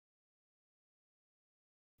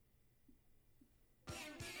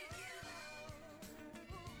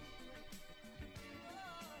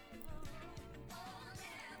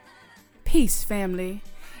Peace, family.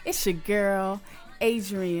 It's your girl,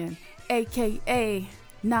 Adrian, a.k.a.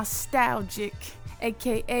 Nostalgic,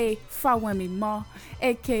 a.k.a. Fawemi Ma,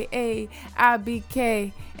 a.k.a.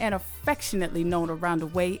 IBK, and affectionately known around the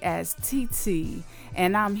way as TT.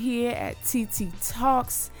 And I'm here at TT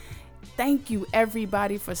Talks. Thank you,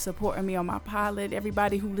 everybody, for supporting me on my pilot.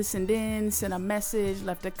 Everybody who listened in, sent a message,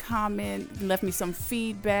 left a comment, left me some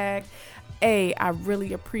feedback. Hey, I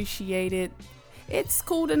really appreciate it. It's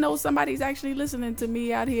cool to know somebody's actually listening to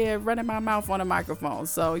me out here running my mouth on a microphone.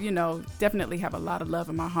 So, definitely have a lot of love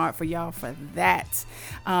in my heart for y'all for that.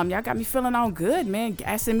 Y'all got me feeling all good, man.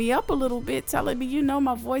 Gassing me up a little bit, telling me,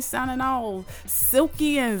 my voice sounding all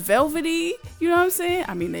silky and velvety. You know what I'm saying?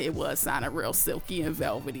 I mean, it was sounding real silky and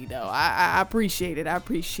velvety, though. I appreciate it. I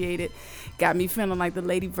appreciate it. Got me feeling like the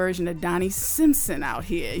lady version of Donnie Simpson out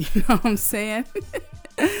here. You know what I'm saying?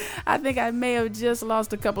 I think I may have just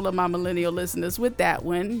lost a couple of my millennial listeners with that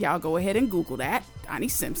one. Y'all go ahead and Google that. Donnie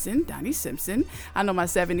Simpson. I know my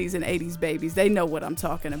 70s and 80s babies. They know what I'm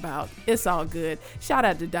talking about. It's all good. Shout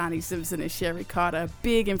out to Donnie Simpson and Sherry Carter.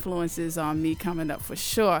 Big influences on me coming up for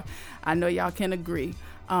sure. I know y'all can agree.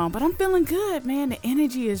 But I'm feeling good, man. The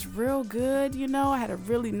energy is real good. I had a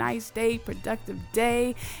really nice day, productive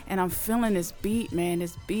day, and I'm feeling this beat, man.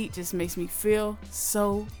 This beat just makes me feel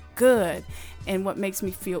so good. And what makes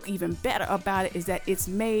me feel even better about it is that it's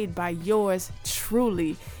made by yours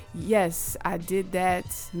truly. Yes, I did that,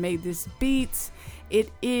 made this beat.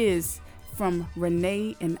 It is from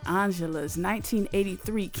Renee and Angela's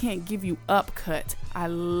 1983 Can't Give You Up cut. I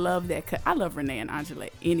love that cut. I love Renee and Angela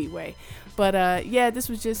anyway. But this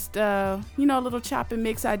was just a little chop and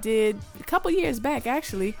mix I did a couple years back,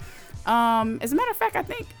 actually. As a matter of fact, I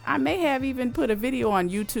think I may have even put a video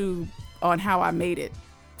on YouTube on how I made it.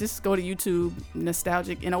 Just go to YouTube,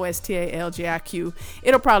 Nostalgic, Nostalgiq.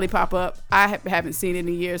 It'll probably pop up. I haven't seen it in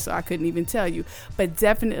a year, so I couldn't even tell you. But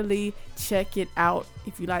definitely check it out.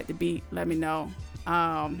 If you like the beat, let me know.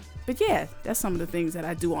 But yeah, that's some of the things that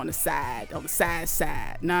I do on the side. Know what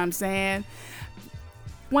I'm saying?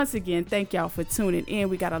 Once again, thank y'all for tuning in.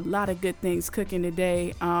 We got a lot of good things cooking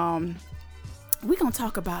today. We're going to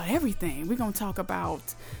talk about everything. We're going to talk about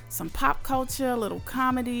some pop culture, a little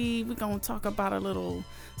comedy. We're going to talk about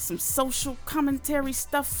some social commentary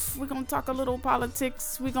stuff. We're going to talk a little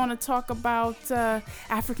politics. We're going to talk about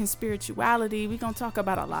African spirituality. We're going to talk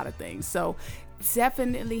about a lot of things. So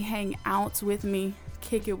definitely hang out with me,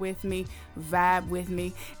 kick it with me, vibe with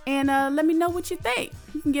me, and let me know what you think.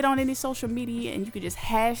 You can get on any social media and you can just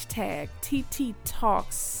hashtag TT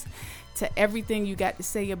Talks to everything you got to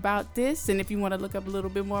say about this. And if you want to look up a little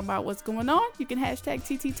bit more about what's going on, you can hashtag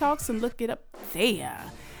TT Talks and look it up there.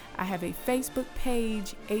 I have a Facebook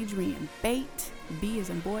page, Adrian Bate, B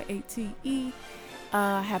as in boy, A-T-E.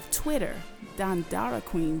 I have Twitter, Dandara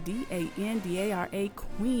Queen, D-A-N-D-A-R-A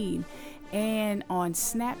Queen. And on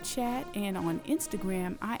Snapchat and on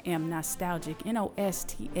Instagram, I am Nostalgic,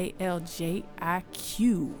 Nostaljiq.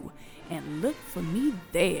 And look for me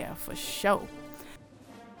there for sure.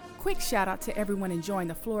 Quick shout out to everyone enjoying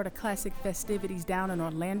the Florida Classic festivities down in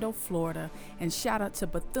Orlando, Florida. And shout out to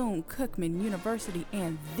Bethune-Cookman University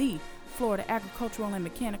and the Florida Agricultural and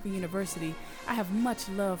Mechanical University. I have much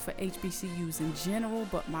love for HBCUs in general,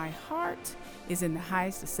 but my heart is in the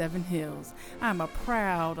highest of Seven Hills. I'm a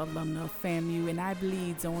proud alumna of FAMU, and I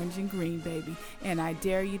bleeds orange and green, baby. And I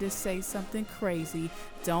dare you to say something crazy.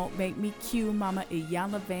 Don't make me cue Mama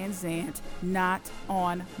Iyanla Van Zant, not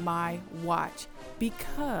on my watch.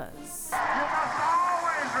 Because you must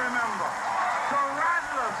always remember,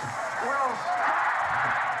 tarantulas will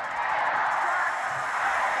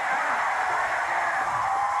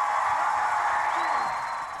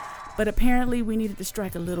But apparently we needed to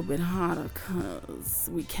strike a little bit harder because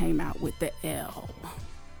we came out with the L.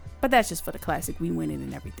 But that's just for the classic. We win it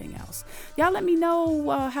and everything else. Y'all let me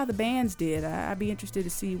know how the bands did. I'd be interested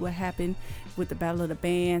to see what happened with the Battle of the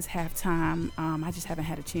Bands halftime. I just haven't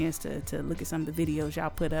had a chance to look at some of the videos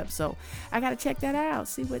y'all put up. So I got to check that out.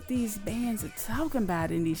 See what these bands are talking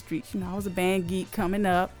about in these streets. I was a band geek coming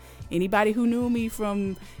up. Anybody who knew me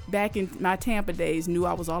from back in my Tampa days knew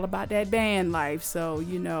I was all about that band life. So,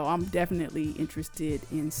 I'm definitely interested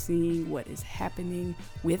in seeing what is happening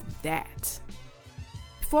with that.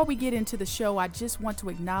 Before we get into the show, I just want to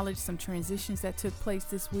acknowledge some transitions that took place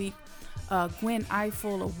this week. Gwen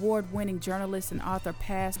Ifill, award-winning journalist and author,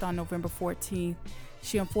 passed on November 14th.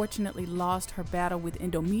 She unfortunately lost her battle with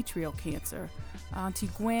endometrial cancer. Auntie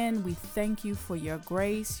Gwen, we thank you for your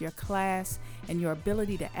grace, your class, and your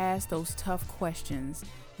ability to ask those tough questions.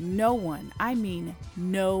 No one, I mean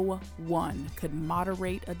no one, could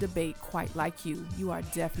moderate a debate quite like you. You are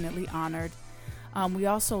definitely honored. We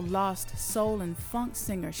also lost soul and funk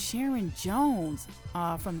singer Sharon Jones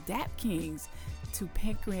from Dap Kings to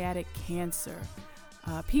pancreatic cancer.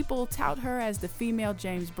 People tout her as the female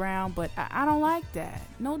James Brown, but I don't like that.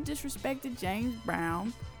 No disrespect to James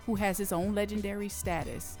Brown, who has his own legendary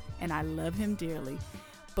status, and I love him dearly.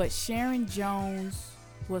 But Sharon Jones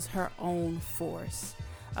was her own force.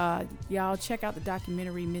 Y'all check out the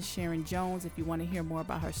documentary Miss Sharon Jones if you want to hear more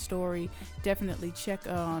about her story. Definitely check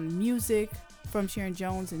on music from Sharon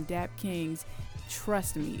Jones and Dap Kings.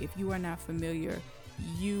 Trust me, if you are not familiar,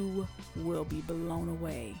 you will be blown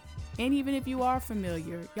away. And even if you are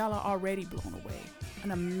familiar, y'all are already blown away.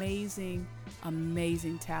 An amazing,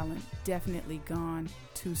 amazing talent. Definitely gone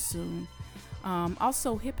too soon.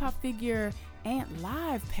 Also, hip-hop figure Ant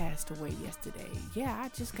Live passed away yesterday. Yeah, I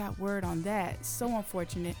just got word on that. So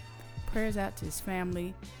unfortunate. Prayers out to his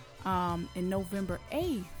family. And November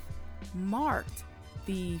 8th marked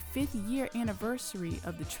the 5th year anniversary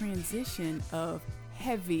of the transition of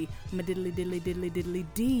Heavy Diddly Diddly Diddly Diddly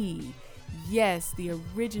D. Yes, the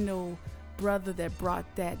original brother that brought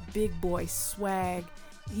that big boy swag.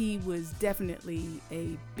 He was definitely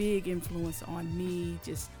a big influence on me,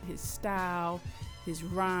 just his style, his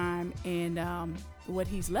rhyme, and what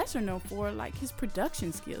he's lesser known for, like his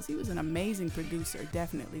production skills. He was an amazing producer,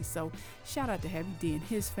 definitely. So shout out to Heavy D and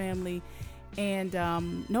his family. And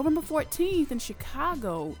November 14th in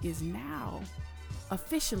Chicago is now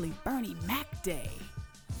officially Bernie Mac Day.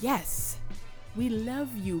 Yes, we love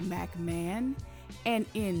you, Mac Man. And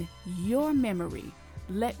in your memory,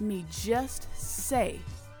 let me just say,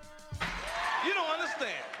 you don't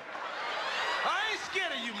understand. I ain't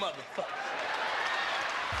scared of you motherfuckers.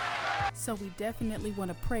 So we definitely want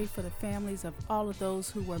to pray for the families of all of those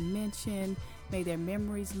who were mentioned. May their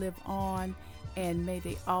memories live on, and may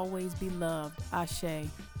they always be loved. Ashe.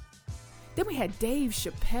 Then we had Dave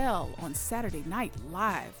Chappelle on Saturday Night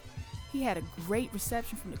Live. He had a great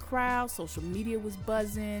reception from the crowd. Social media was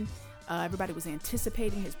buzzing. Everybody was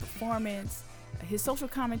anticipating his performance. His social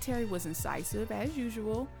commentary was incisive, as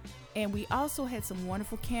usual. And we also had some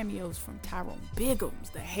wonderful cameos from Tyrone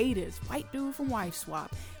Biggums, The Haters, White Dude from Wife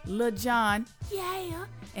Swap, Lil Jon, yeah,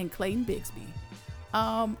 and Clayton Bigsby.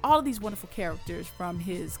 All of these wonderful characters from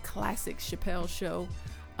his classic Chappelle show.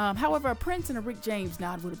 However, a Prince and a Rick James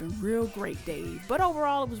nod would have been real great, Dave. But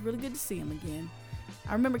overall, it was really good to see him again.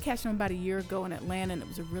 I remember catching him about a year ago in Atlanta, and it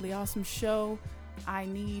was a really awesome show. I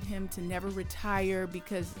need him to never retire,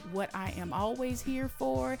 because what I am always here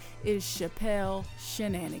for is Chappelle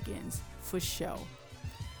shenanigans, for show.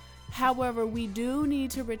 However, we do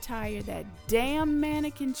need to retire that damn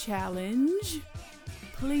mannequin challenge.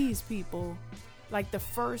 Please, people. Like, the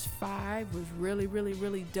first 5 was really, really,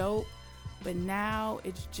 really dope, but now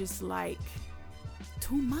it's just like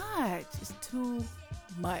too much. It's too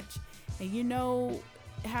much. And you know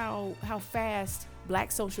how fast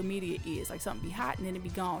Black social media is. Like, something be hot and then it be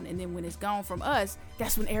gone, and then when it's gone from us,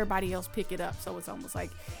 that's when everybody else pick it up. So it's almost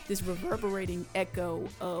like this reverberating echo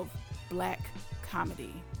of Black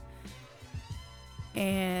comedy.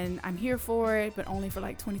 And I'm here for it, but only for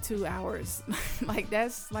like 22 hours. Like,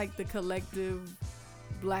 that's like the collective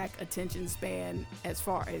Black attention span as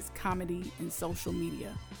far as comedy and social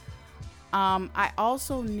media. I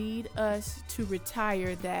also need us to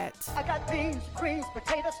retire that. I got beans, greens,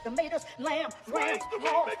 potatoes, tomatoes, lamb, ram,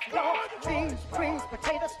 raw, beans, greens,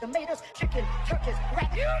 potatoes, tomatoes, chicken, turkeys,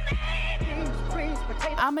 rat, beans, greens,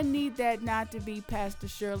 potatoes. I'ma need that not to be Pastor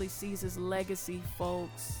Shirley Caesar's legacy,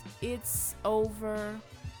 folks. It's over.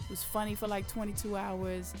 It was funny for like 22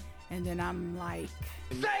 hours, and then I'm like,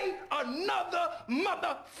 Say another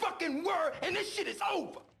motherfucking word and this shit is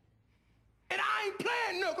over. And I ain't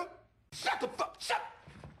playing, nigga. Shut the fuck, shut.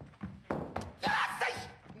 Did I say,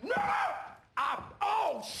 no?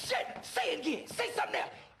 Oh shit, say it again, say something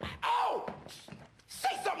else. Oh, say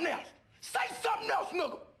something else. Say something else,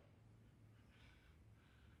 nigga.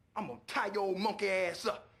 I'm gonna tie your old monkey ass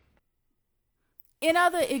up. in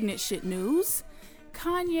other ignorant shit news,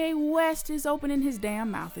 Kanye West is opening his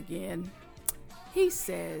damn mouth again. He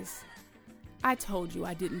says, I told you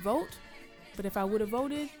I didn't vote, but if I would have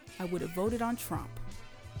voted, I would have voted on Trump.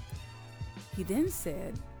 He then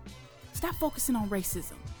said, stop focusing on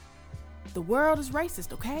racism. The world is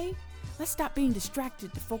racist, okay? Let's stop being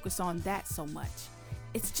distracted to focus on that so much.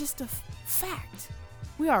 It's just a fact.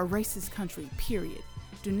 We are a racist country, period.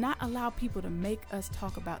 Do not allow people to make us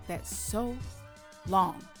talk about that so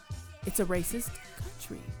long. It's a racist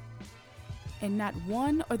country. And not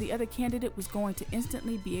one or the other candidate was going to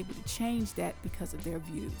instantly be able to change that because of their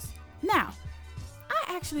views. Now,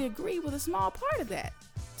 I actually agree with a small part of that.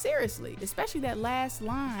 Seriously, especially that last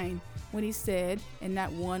line when he said, and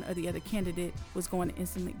not one or the other candidate was going to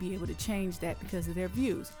instantly be able to change that because of their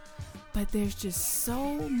views. But there's just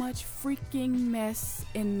so much freaking mess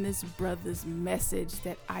in this brother's message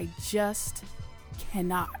that I just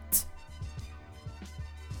cannot.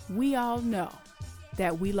 We all know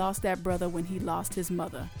that we lost that brother when he lost his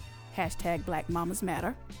mother. Hashtag Black Mamas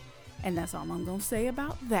Matter. And that's all I'm going to say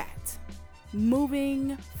about that.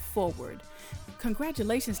 Moving forward.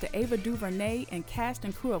 Congratulations to Ava DuVernay and cast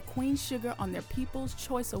and crew of Queen Sugar on their People's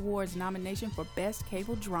Choice Awards nomination for Best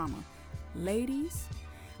Cable Drama. Ladies,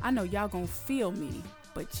 I know y'all gonna feel me,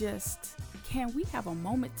 but just can we have a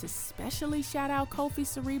moment to specially shout out Kofi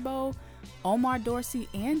Cerebo, Omar Dorsey,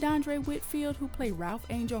 and Dondre Whitfield, who play Ralph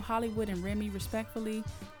Angel, Hollywood, and Remy respectfully?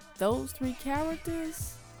 Those three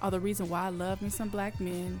characters are the reason why I love me some black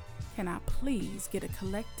men. Can I please get a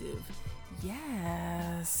collective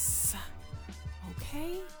yes?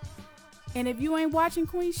 Okay? And if you ain't watching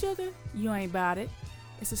Queen Sugar, you ain't about it.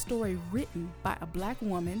 It's a story written by a black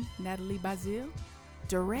woman, Natalie Bazile,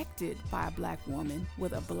 directed by a black woman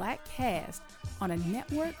with a black cast on a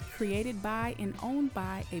network created by and owned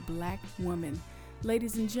by a black woman.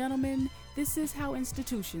 Ladies and gentlemen, this is how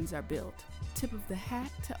institutions are built. Tip of the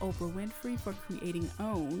hat to Oprah Winfrey for creating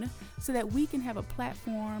OWN so that we can have a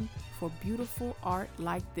platform for beautiful art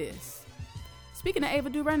like this. Speaking of Ava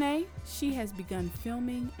DuVernay, she has begun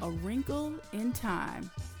filming A Wrinkle in Time.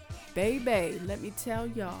 Baby, let me tell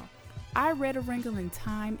y'all, I read A Wrinkle in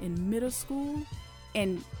Time in middle school,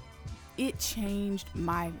 and it changed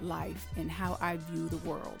my life and how I view the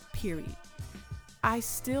world, period. I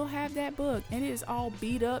still have that book, and it is all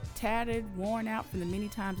beat up, tattered, worn out from the many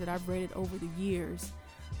times that I've read it over the years.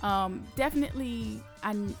 Definitely,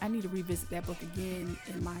 I need to revisit that book again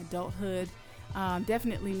in my adulthood.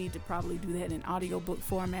 Definitely need to probably do that in audiobook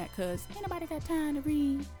format because ain't nobody got time to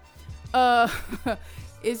read.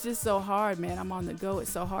 It's just so hard, man. I'm on the go.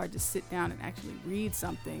 It's so hard to sit down and actually read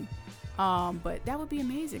something. But that would be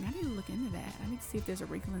amazing. I need to look into that. I need to see if there's a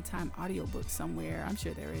Wrinkle in Time audiobook somewhere. I'm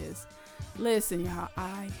sure there is. Listen, y'all,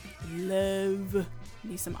 I love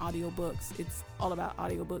me some audiobooks. It's all about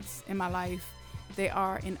audiobooks in my life. They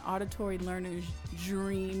are an auditory learner's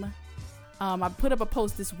dream. I put up a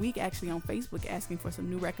post this week actually on Facebook asking for some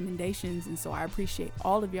new recommendations, and so I appreciate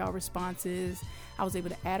all of y'all responses. I was able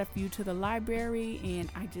to add a few to the library, and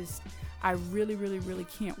I really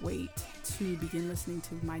can't wait to begin listening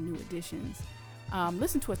to my new additions.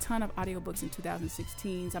 Listened to a ton of audiobooks in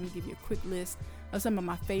 2016, so I'm gonna give you a quick list of some of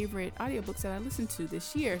my favorite audiobooks that I listened to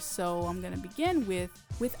this year. So I'm gonna begin with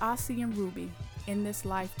Ossie and Ruby, In This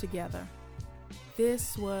Life Together.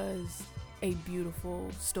 This was a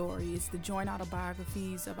beautiful story. It's the joint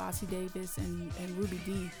autobiographies of Ossie Davis and Ruby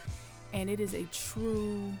Dee, and it is a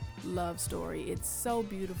true love story. It's so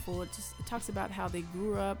beautiful. It talks about how they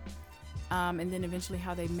grew up, and then eventually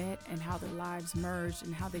how they met and how their lives merged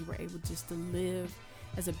and how they were able just to live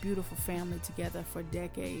as a beautiful family together for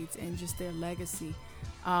decades, and just their legacy.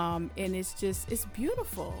 And it's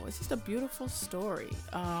beautiful. It's just a beautiful story.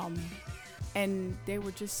 And they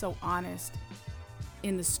were just so honest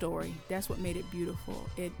in the story. That's what made it beautiful.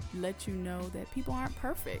 It let you know that people aren't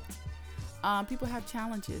perfect. People have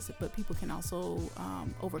challenges, but people can also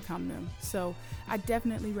overcome them. So I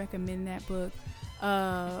definitely recommend that book.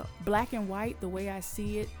 Black and White, The Way I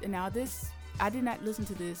See It. Now I did not listen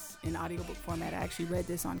to this in audiobook format. I actually read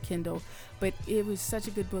this on Kindle, but it was such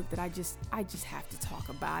a good book that I just have to talk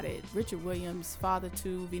about it. Richard Williams, father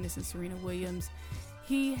to Venus and Serena Williams.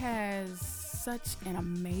 He has such an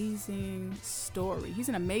amazing story. He's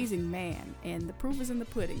an amazing man, and the proof is in the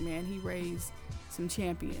pudding, man. He raised some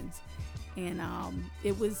champions, and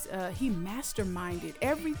he masterminded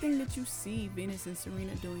everything that you see Venus and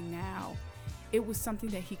Serena doing now. It was something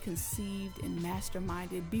that he conceived and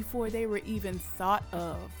masterminded before they were even thought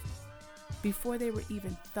of.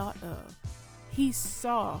 He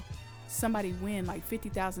saw somebody win like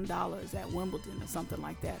 $50,000 at Wimbledon or something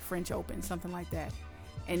like that, French Open, something like that.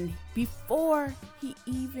 And before he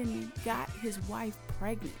even got his wife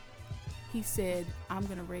pregnant, he said, I'm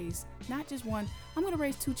going to raise not just one, I'm going to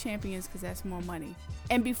raise 2 champions because that's more money.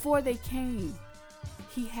 And before they came,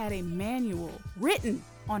 he had a manual written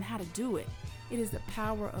on how to do it. It is the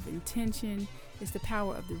power of intention. It's the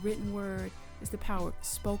power of the written word. It's the power of the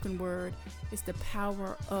spoken word. It's the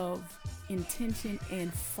power of intention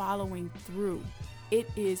and following through.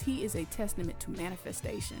 He is a testament to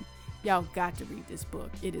manifestation. Y'all got to read this book.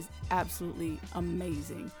 It is absolutely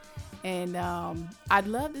amazing. And I'd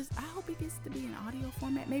love this. I hope it gets to be in audio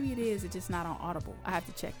format. Maybe it is. It's just not on Audible. I have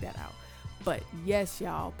to check that out. But yes,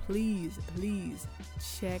 y'all, please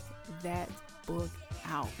check that book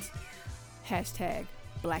out. Hashtag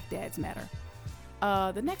Black Dads Matter.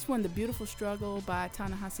 The next one, The Beautiful Struggle by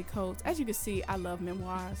Ta-Nehisi Coates. As you can see, I love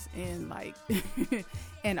memoirs and like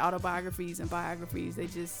and autobiographies and biographies.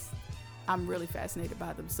 I'm really fascinated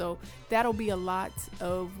by them. So that'll be a lot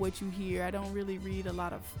of what you hear. I don't really read a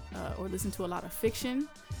lot of or listen to a lot of fiction.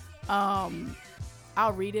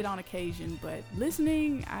 I'll read it on occasion, but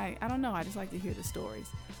listening, I don't know. I just like to hear the stories.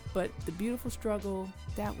 But The Beautiful Struggle,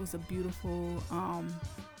 that was a beautiful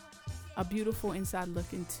inside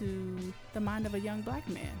look into the mind of a young Black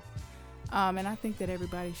man. And I think that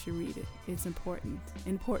everybody should read it. It's important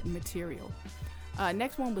material.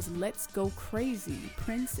 Next one was Let's Go Crazy,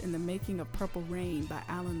 Prince and the Making of Purple Rain by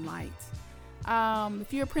Alan Light.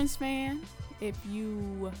 If you're a Prince fan, if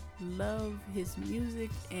you love his music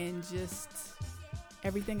and just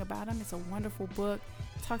everything about him, it's a wonderful book.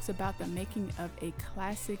 It talks about the making of a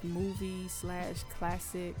classic movie /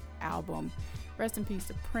 classic album. Rest in peace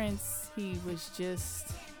to Prince. He was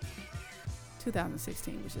just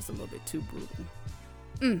 2016 was just a little bit too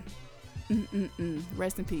brutal.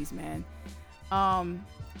 Rest in peace, man.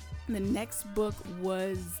 The next book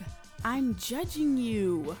was I'm Judging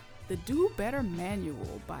You, The Do Better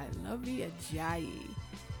Manual by Lovey Ajayi.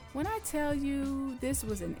 When I tell you this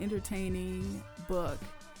was an entertaining book,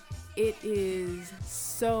 it is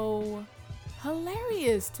so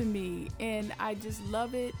hilarious to me, and I just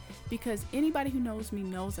love it because anybody who knows me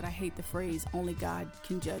knows that I hate the phrase only God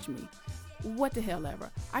can judge me. What the hell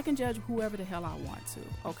ever. I can judge whoever the hell I want to,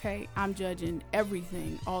 okay? I'm judging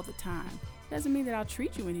everything all the time. Doesn't mean that I'll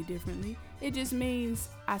treat you any differently. It just means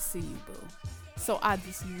I see you, boo. So I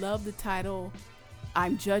just love the title,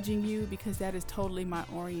 I'm Judging You, because that is totally my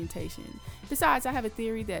orientation. Besides, I have a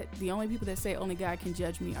theory that the only people that say only God can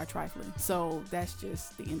judge me are trifling. So that's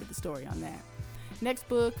just the end of the story on that. Next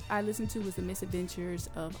book I listened to was The Misadventures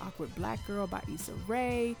of Awkward Black Girl by Issa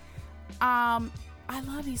Rae. I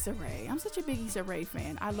love Issa Rae. I'm such a big Issa Rae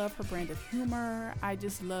fan. I love her brand of humor. I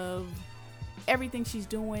just love everything she's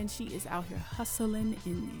doing. She is out here hustling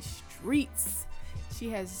in these streets. She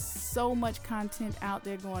has so much content out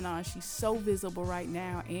there going on. She's so visible right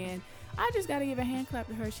now, and I just gotta give a hand clap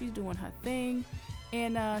to her. She's doing her thing.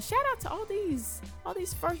 And shout out to all these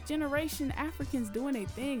first generation Africans doing their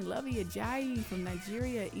thing. Lovey Ajayi from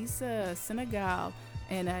Nigeria, Issa Senegal,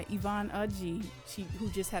 and Yvonne Aji, who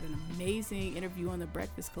just had an amazing interview on The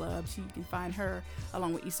Breakfast Club. You can find her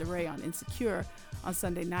along with Issa Rae on Insecure on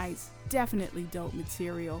Sunday nights. Definitely dope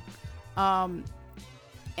material.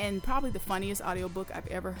 And probably the funniest audiobook I've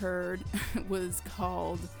ever heard was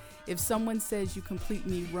called If Someone Says You Complete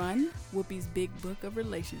Me, Run, Whoopi's Big Book of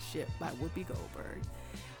Relationship by Whoopi Goldberg.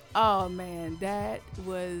 Oh man, that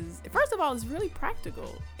was, first of all, it's really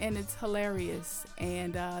practical and it's hilarious,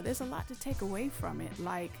 and there's a lot to take away from it.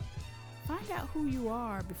 Like, find out who you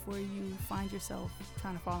are before you find yourself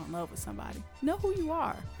trying to fall in love with somebody. Know who you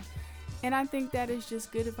are. And I think that is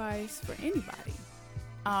just good advice for anybody,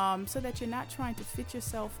 so that you're not trying to fit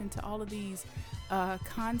yourself into all of these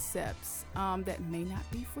concepts that may not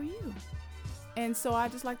be for you. And so I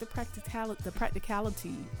just like the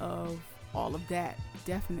practicality of all of that,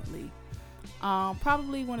 definitely.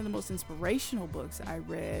 Probably one of the most inspirational books I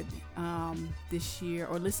read this year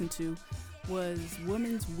or listened to was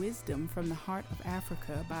Woman's Wisdom from the Heart of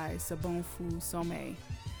Africa by Sabonfu Some.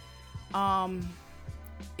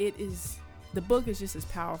 The book is just as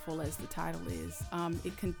powerful as the title is.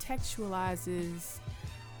 It contextualizes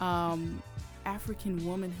African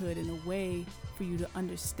womanhood in a way for you to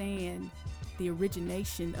understand the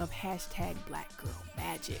origination of hashtag Black Girl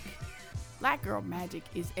Magic. Black Girl Magic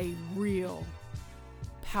is a real,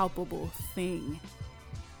 palpable thing.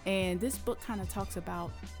 And this book kind of talks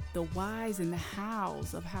about the whys and the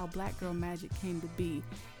hows of how Black Girl Magic came to be.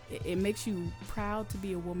 It makes you proud to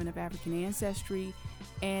be a woman of African ancestry,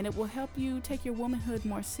 and it will help you take your womanhood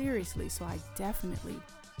more seriously. So I definitely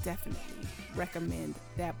recommend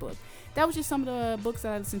that book. That was just some of the books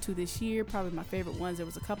that I listened to this year, probably my favorite ones. There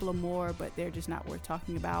was a couple of more, but they're just not worth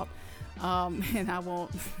talking about. And I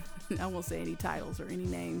won't say any titles or any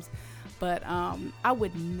names, but I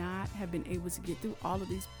would not have been able to get through all of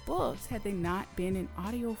these books had they not been in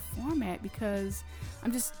audio format, because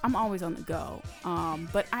I'm always on the go.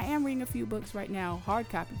 But I am reading a few books right now, hard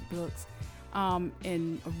copy books,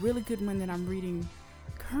 and a really good one that I'm reading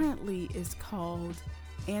currently is called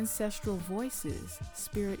Ancestral Voices,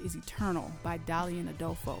 Spirit is Eternal by Dalian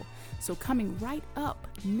Adofo. So coming right up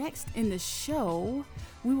next in the show,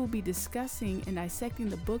 we will be discussing and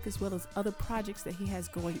dissecting the book as well as other projects that he has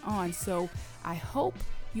going on. So I hope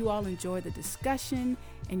you all enjoy the discussion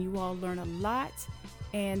and you all learn a lot.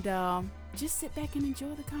 and just sit back and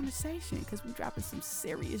enjoy the conversation because we're dropping some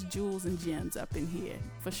serious jewels and gems up in here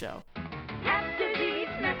for sure. After these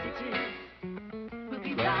messages, we'll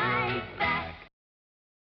be right back.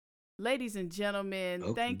 Ladies and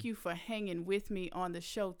gentlemen, Thank you for hanging with me on the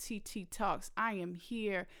show TT Talks. I am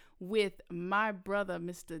here with my brother,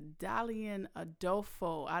 Mr. Dalian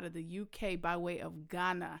Adofo, out of the UK by way of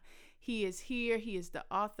Ghana. He is here. He is the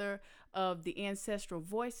author of the Ancestral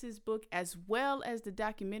Voices book, as well as the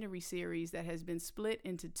documentary series that has been split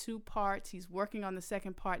into 2 parts. He's working on the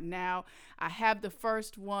second part now. I have the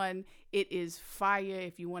first one. It is fire.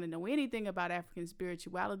 If you want to know anything about African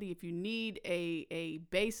spirituality, if you need a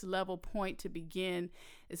base level point to begin,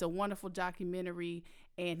 it's a wonderful documentary.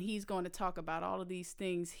 And he's going to talk about all of these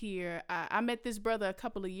things here. I met this brother a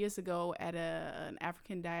couple of years ago at an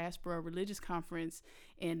African diaspora religious conference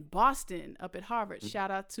in Boston up at Harvard.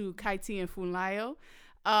 Shout out to Kaiti and Funlayo.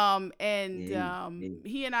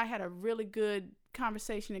 He and I had a really good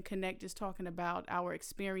conversation and connect, just talking about our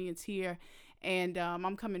experience here. And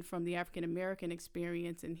I'm coming from the African American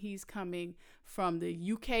experience, and he's coming from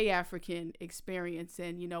the UK African experience.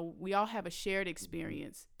 And, you know, we all have a shared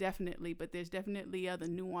experience, definitely, but there's definitely other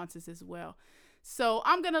nuances as well. So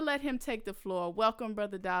I'm going to let him take the floor. Welcome,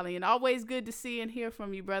 Brother Dalian. Always good to see and hear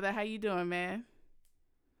from you, brother. How you doing, man?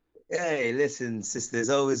 Hey, listen, sister, it's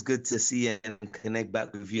always good to see and connect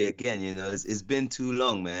back with you again. You know, it's been too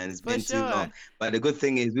long, man. It's been too long. But the good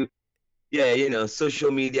thing is,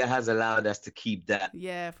 social media has allowed us to keep that.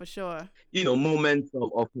 Yeah, for sure. Moment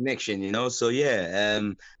of connection, So,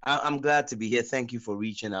 I'm glad to be here. Thank you for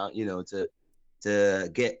reaching out, to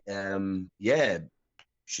get,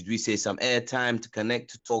 should we say some airtime, to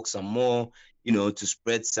connect, to talk some more, to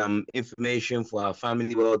spread some information for our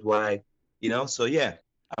family worldwide, So, yeah,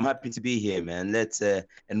 I'm happy to be here, man. Let's and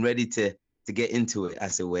ready to get into it,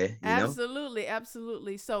 as it were.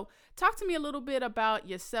 Absolutely. So talk to me a little bit about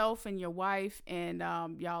yourself and your wife and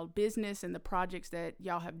y'all business and the projects that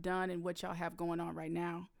y'all have done and what y'all have going on right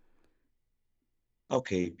now.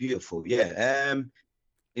 Okay, beautiful. Yeah.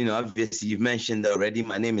 Obviously you've mentioned already,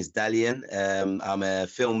 my name is Dalian. I'm a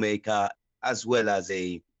filmmaker as well as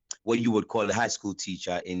what you would call a high school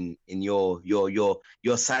teacher in your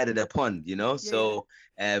side of the pond, Yeah. So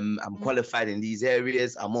I'm qualified in these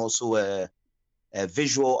areas. I'm also a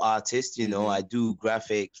visual artist, I do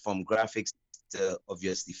graphics to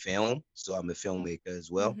obviously film. So I'm a filmmaker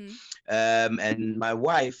as well. And my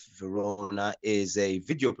wife, Verona, is a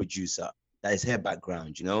video producer. That is her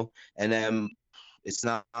background, And it's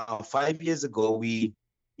now 5 years ago, we,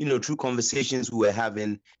 through conversations we were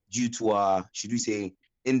having due to our, should we say,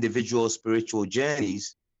 individual spiritual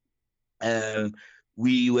journeys,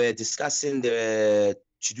 we were discussing the,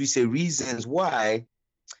 should we say, reasons why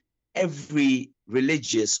every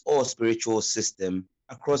religious or spiritual system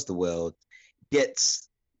across the world gets,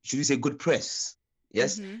 should we say, good press.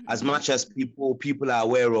 Yes, as much as people are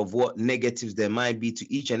aware of what negatives there might be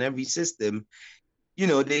to each and every system,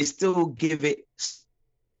 they still give it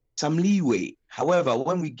some leeway. However,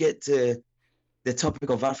 when we get to the topic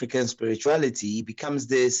of African spirituality, it becomes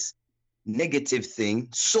this negative thing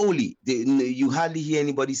solely. You hardly hear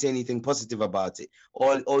anybody say anything positive about it.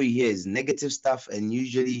 All you hear is negative stuff, and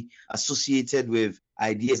usually associated with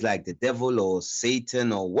ideas like the devil or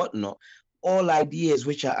Satan or whatnot. All ideas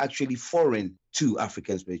which are actually foreign to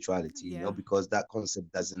African spirituality, because that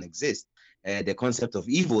concept doesn't exist. The concept of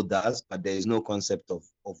evil does, but there is no concept of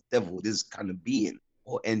devil, this kind of being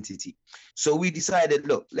or entity. So we decided,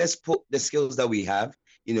 look, let's put the skills that we have,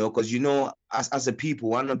 because, as a people,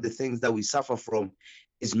 one of the things that we suffer from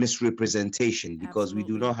is misrepresentation, because we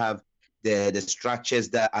do not have the structures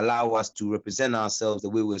that allow us to represent ourselves the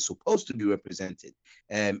way we're supposed to be represented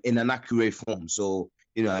in an accurate form. So,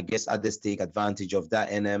 I guess others take advantage of that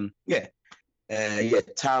and,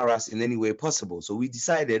 tar us in any way possible. So we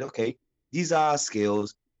decided, okay, these are our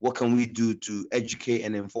skills. What can we do to educate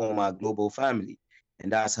and inform our global family?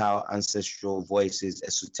 And that's how Ancestral Voices,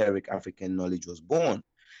 Esoteric African Knowledge was born.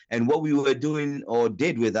 And what we were doing or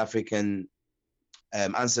did with African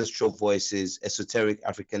Ancestral Voices, Esoteric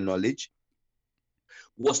African Knowledge,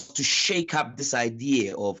 was to shake up this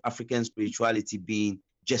idea of African spirituality being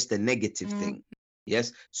just a negative thing.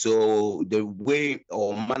 Yes. So the way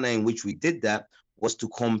or manner in which we did that was to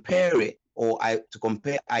compare it, or to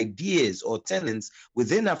compare ideas or tenets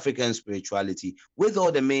within African spirituality with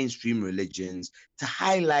all the mainstream religions, to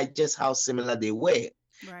highlight just how similar they were.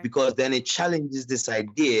 Right. Because then it challenges this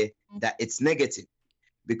idea that it's negative.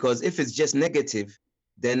 Because if it's just negative,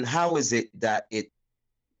 then how is it that it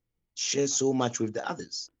shares so much with the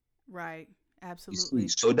others? Right. Absolutely.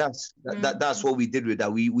 So that's what we did with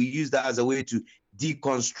that. We use that as a way to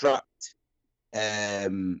deconstruct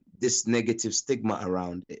this negative stigma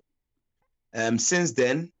around it. Since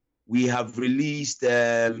then, we have released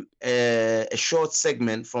a short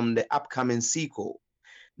segment from the upcoming sequel.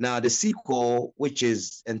 Now, the sequel, which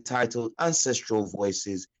is entitled Ancestral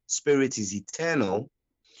Voices, Spirit is Eternal,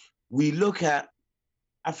 we look at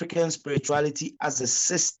African spirituality as a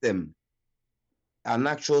system, a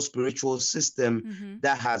natural spiritual system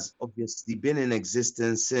that has obviously been in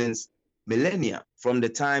existence since millennia, from the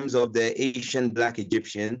times of the ancient Black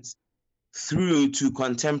Egyptians through to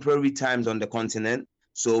contemporary times on the continent.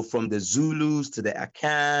 So from the Zulus to the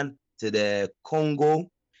Akan to the Congo,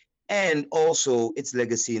 and also its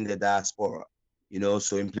legacy in the diaspora,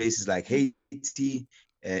 so in places like Haiti,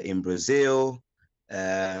 in Brazil,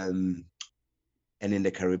 and in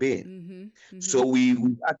the Caribbean. So we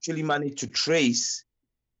actually managed to trace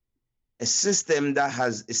a system that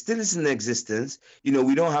still is in existence.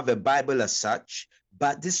 We don't have a Bible as such,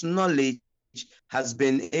 but this knowledge has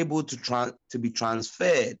been able to be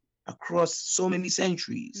transferred across so many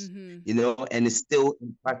centuries, and is still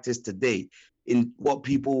in practice today in what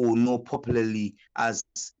people will know popularly as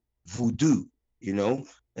voodoo,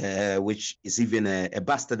 which is even a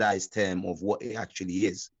bastardized term of what it actually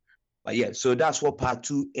is. But yeah, so that's what part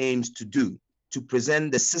 2 aims to do, to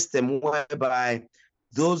present the system whereby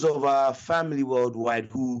those of our family worldwide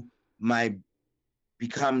who might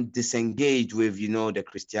become disengaged with, the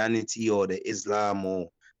Christianity or the Islam or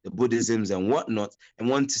the Buddhisms and whatnot, and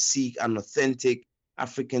want to seek an authentic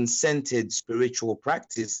African-centered spiritual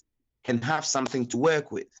practice, can have something to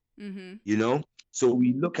work with, So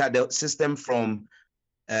we look at the system from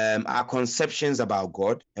our conceptions about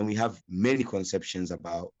God, and we have many conceptions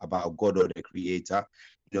about God or the Creator,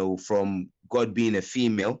 from God being a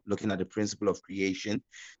female, looking at the principle of creation,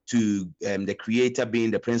 to the Creator being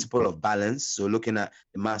the principle of balance, so looking at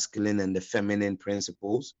the masculine and the feminine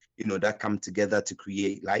principles, that come together to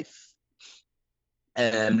create life.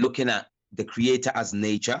 Looking at the Creator as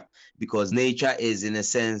nature, because nature is, in a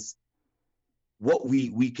sense, what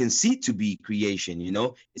we can see to be creation.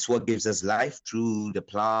 It's what gives us life through the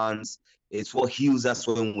plants. It's what heals us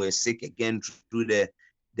when we're sick, again, through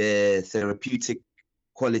the therapeutic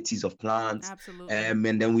qualities of plants. Absolutely.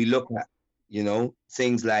 And then we look at,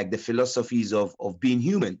 things like the philosophies of being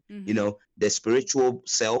human, the spiritual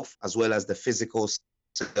self as well as the physical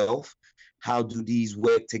self. How do these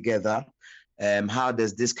work together? How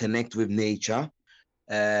does this connect with nature?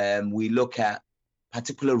 We look at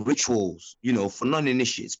particular rituals, for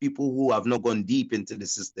non-initiates, people who have not gone deep into the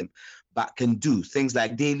system, but can do things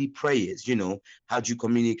like daily prayers. How do you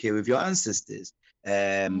communicate with your ancestors?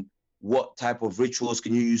 What type of rituals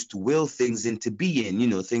can you use to will things into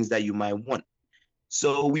being, things that you might want.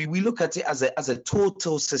 So we look at it as a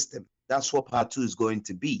total system. That's what part 2 is going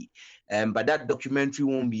to be. But that documentary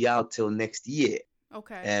won't be out till next year.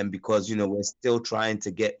 Okay. Because, we're still trying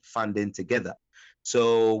to get funding together.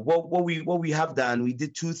 So what we have done, we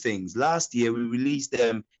did 2 things. Last year, we released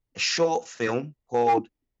a short film called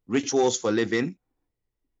Rituals for Living.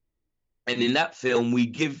 And in that film, we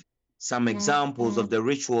give some examples of the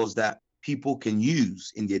rituals that people can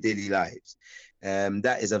use in their daily lives.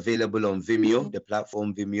 That is available on Vimeo, the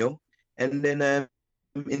platform Vimeo. And then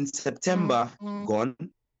in September gone,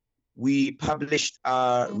 we published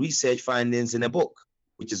our research findings in a book,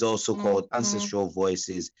 which is also called Ancestral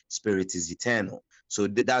Voices, Spirit is Eternal. So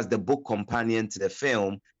that's the book companion to the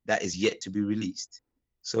film that is yet to be released.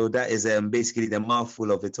 So that is basically the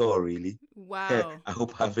mouthful of it all, really. Wow. I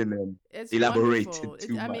hope I haven't It's elaborated wonderful.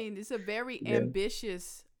 too much. It's a very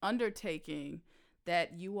ambitious undertaking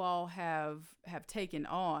that you all have taken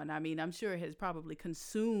on. I'm sure it has probably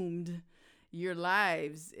consumed your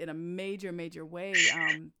lives in a major way.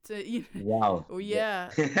 Wow. Well, yeah.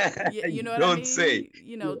 You know what Don't I mean? say.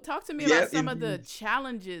 Talk to me about some of the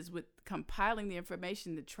challenges with compiling the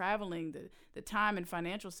information, the traveling, the time and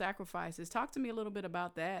financial sacrifices. Talk to me a little bit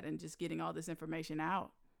about that and just getting all this information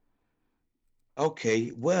out.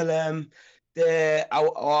 Okay. Well, I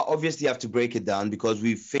obviously have to break it down because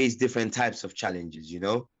we face different types of challenges,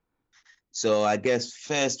 So I guess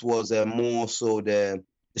first was more so the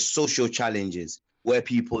social challenges where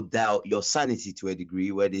people doubt your sanity to a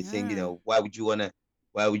degree, where they think, why would you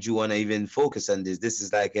wanna even focus on this? This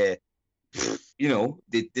is like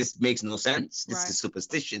this makes no sense. This is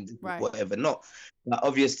superstition, this is whatever. No, but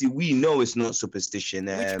obviously we know it's not superstition.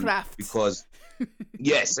 Witchcraft. Because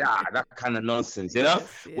yes, that kind of nonsense, Yes.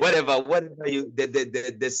 whatever you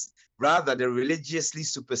this rather the religiously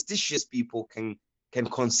superstitious people can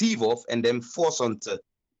conceive of and then force onto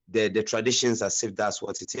the traditions as if that's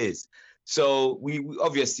what it is. So we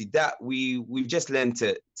obviously that we've just learned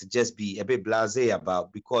to just be a bit blasé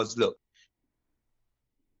about, because look,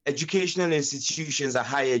 educational institutions at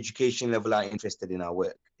higher education level are interested in our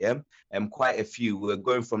work. Yeah. And quite a few, we're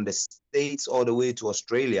going from the States all the way to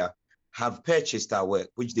Australia, have purchased our work,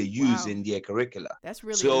 which they use Wow. in their curricula. That's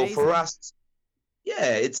really So amazing. for us,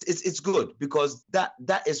 yeah, it's good, because that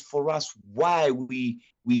is for us why we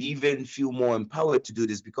even feel more empowered to do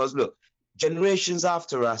this. Because look, generations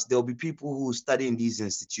after us, there'll be people who study in these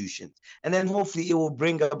institutions, and then hopefully it will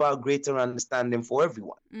bring about greater understanding for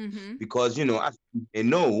everyone. Mm-hmm. Because as you may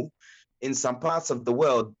know, in some parts of the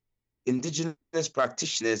world, indigenous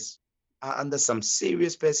practitioners are under some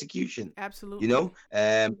serious persecution. Absolutely.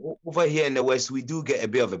 Over here in the West, we do get a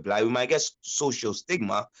bit of a blight. We might get social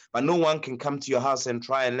stigma, but no one can come to your house and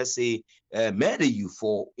try and, let's say, murder you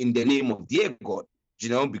in the name of their God,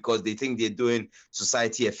 because they think they're doing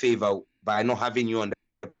society a favor by not having you on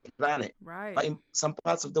the planet. Right. But in some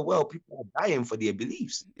parts of the world, people are dying for their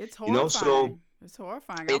beliefs. It's horrifying. It's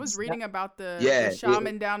horrifying. I was It's reading about the yeah,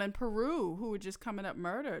 shaman down in Peru who were just coming up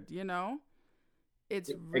murdered, It's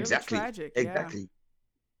really exactly, tragic. exactly.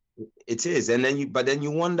 It is. And then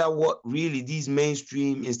you wonder what really these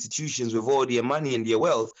mainstream institutions with all their money and their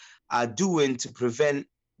wealth are doing to prevent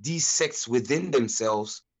these sects within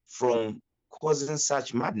themselves from causing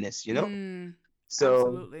such madness, So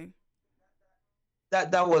Absolutely.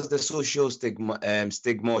 that was the social stigma,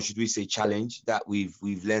 or should we say challenge, that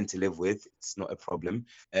we've learned to live with. It's not a problem.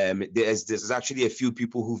 There's actually a few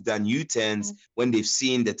people who've done U-turns when they've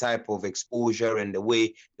seen the type of exposure and the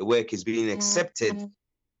way the work is being accepted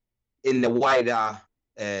in the wider,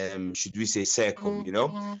 should we say, circle,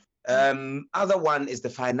 Other one is the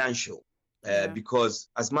financial, because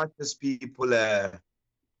as much as people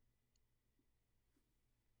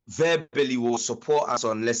verbally will support us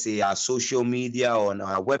on, let's say, our social media or on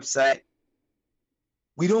our website,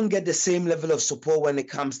 we don't get the same level of support when it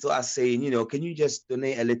comes to us saying, can you just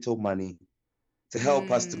donate a little money to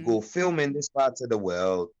help us to go film in this part of the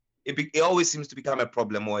world? It always seems to become a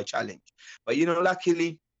problem or a challenge. But,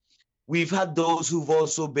 luckily, we've had those who've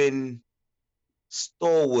also been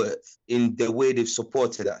stalwart in the way they've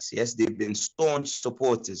supported us. Yes, they've been staunch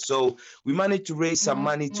supporters. So we managed to raise some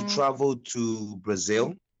money to travel to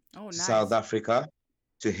Brazil, to South Africa,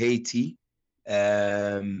 to Haiti,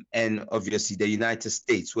 and obviously the United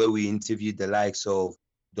States, where we interviewed the likes of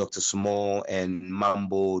Dr. Small and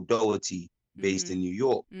Mambo Doherty, based in New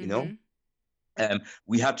York,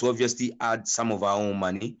 we had to obviously add some of our own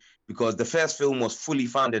money, because the first film was fully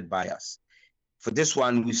funded by us. For this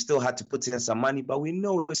one, we still had to put in some money, but we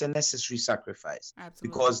know it's a necessary sacrifice. Absolutely.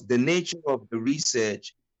 Because the nature of the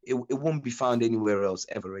research, it won't be found anywhere else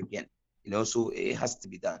ever again, so it has to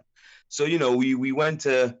be done. So, we went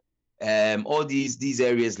to all these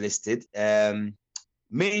areas listed.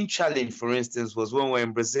 Main challenge, for instance, was when we were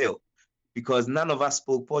in Brazil, because none of us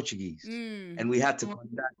spoke Portuguese, and we had to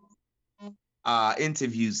conduct our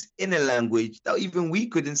interviews in a language that even we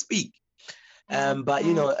couldn't speak. But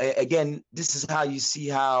again, this is how you see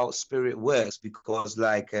how spirit works, because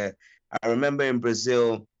I remember in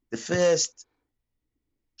Brazil, the first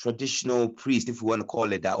traditional priest, if you want to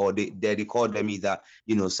call it that, or they call them either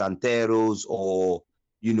santeros, or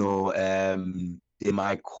they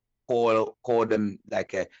might call them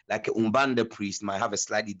like a Umbanda priest, might have a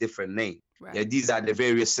slightly different name. Right. Yeah, these are the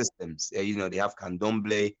various systems. They have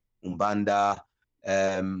Candomblé, Umbanda,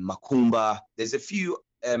 Macumba. There's a few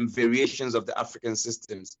variations of the African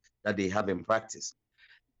systems that they have in practice.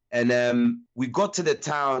 And we got to the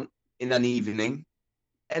town in an evening,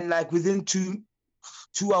 and within two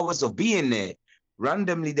hours of being there,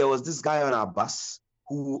 randomly there was this guy on our bus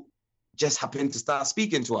who just happened to start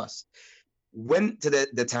speaking to us. Went to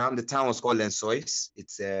the town. The town was called Lençóis.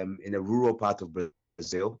 It's in a rural part of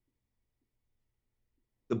Brazil.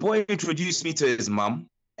 The boy introduced me to his mom,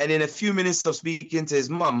 and in a few minutes of speaking to his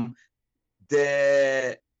mom,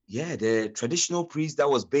 the traditional priest that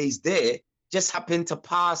was based there just happened to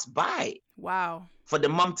pass by. Wow. For the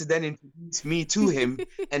mom to then introduce me to him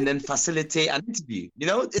and then facilitate an interview.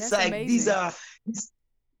 It's That's like amazing. These are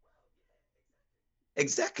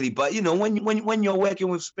exactly. But when you're working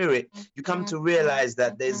with spirit, you come to realize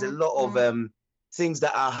that there's a lot of things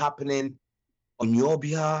that are happening on your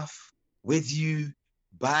behalf, with you,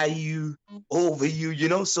 by you, over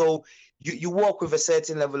you, so you walk with a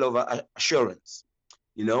certain level of assurance,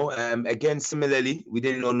 again, similarly, we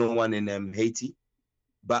didn't know no one in Haiti,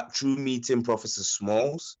 but through meeting Professor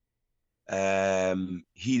Smalls,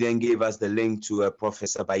 he then gave us the link to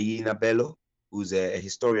Professor Baina Bello, who's a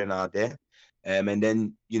historian out there. And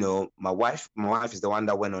then, my wife is the one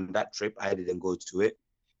that went on that trip. I didn't go to it.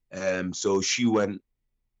 So she went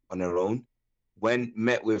on her own,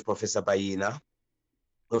 met with Professor Bayina.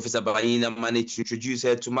 Professor Bayina managed to introduce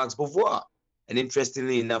her to Max Beauvoir. And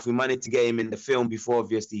interestingly enough, we managed to get him in the film before,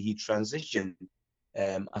 obviously, he transitioned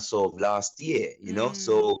as of last year, you know?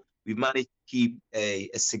 So we managed to keep a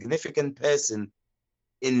significant person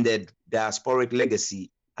in the diasporic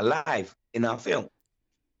legacy alive in our film.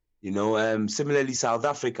 You know, similarly, South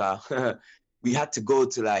Africa, we had to go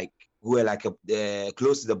to we were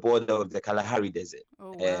close to the border of the Kalahari Desert.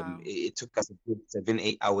 Oh, wow. It took us a good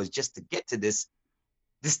 7-8 hours just to get to this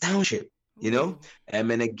township, you know?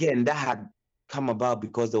 And again, that had come about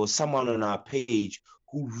because there was someone on our page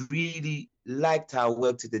who really liked our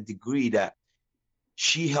work to the degree that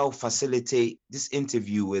she helped facilitate this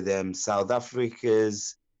interview with South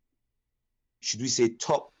Africa's, should we say,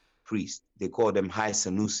 top priest. They call them High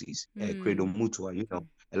Sanusis, Credo Mutua. You know,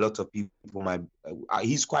 a lot of people might.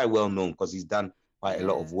 He's quite well known because he's done quite a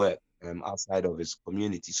lot of work outside of his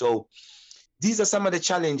community. So these are some of the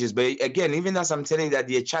challenges. But again, even as I'm telling you that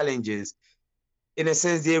they're challenges, in a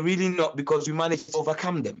sense, they're really not, because we managed to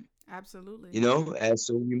overcome them. Absolutely. You know,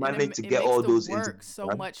 so we managed to get all those work so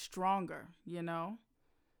much stronger. You know.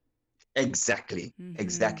 Exactly.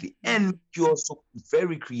 And you're also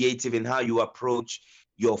very creative in how you approach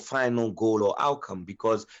your final goal or outcome,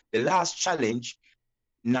 because the last challenge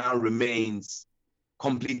now remains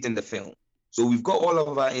completing the film. So we've got all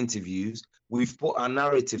of our interviews, we've put our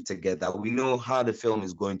narrative together, we know how the film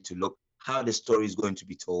is going to look, how the story is going to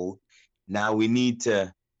be told. Now we need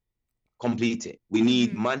to complete it. We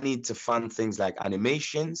need money to fund things like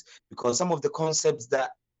animations, because some of the concepts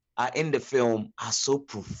that are in the film are so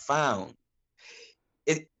profound.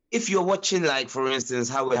 If you're watching, like, for instance,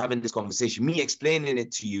 how we're having this conversation, me explaining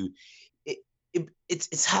it to you,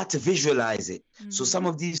 it's hard to visualize it. So some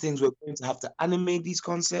of these things we're going to have to animate these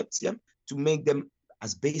concepts, to make them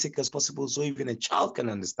as basic as possible, so even a child can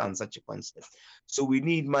understand such a concept. So we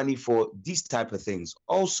need money for these type of things.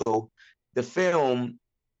 Also, the film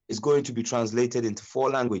is going to be translated into 4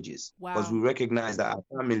 languages, because we recognize that our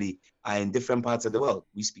family are in different parts of the world.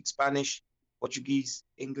 We speak Spanish, Portuguese,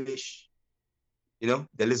 English, you know,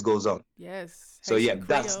 the list goes on. Yes. So Haitian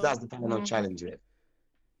that's the final challenge there.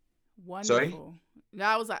 Wonderful. Sorry? No,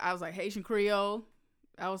 I was like Haitian Creole.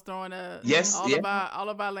 I was throwing all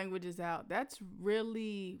of our languages out. That's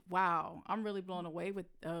really wow. I'm really blown away with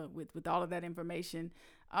all of that information.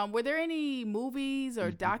 Were there any movies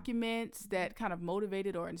or documents that kind of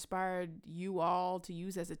motivated or inspired you all to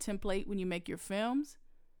use as a template when you make your films?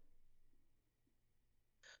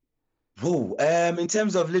 Oh, in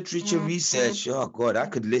terms of literature research, oh God, I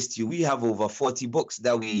could list you. We have over 40 books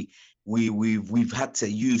that we've had to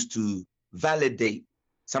use to validate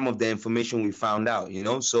some of the information we found out, you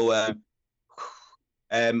know. So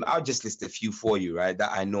I'll just list a few for you, right,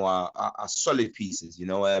 that I know are solid pieces, you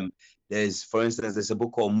know. For instance, there's a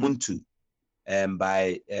book called Muntu,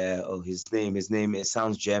 by his name, it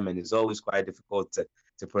sounds German. It's always quite difficult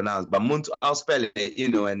to pronounce, but Muntu, I'll spell it, you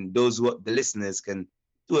know, and the listeners can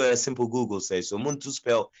do a simple Google search. So Muntu,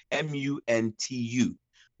 spell Muntu.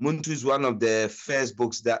 Muntu is one of the first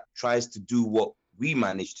books that tries to do what we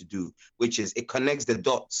managed to do, which is it connects the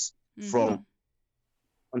dots from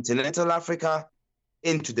continental Africa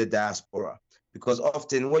into the diaspora. Because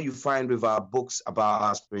often what you find with our books about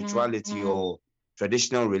our spirituality or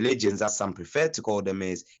traditional religions, as some prefer to call them,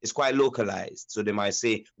 is quite localized. So they might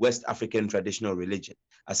say West African traditional religion,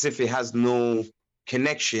 as if it has no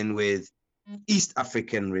connection with East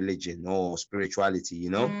African religion or spirituality, you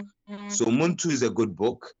know. So Muntu is a good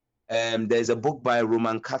book. There's a book by a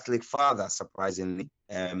Roman Catholic father, surprisingly,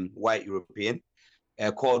 white European,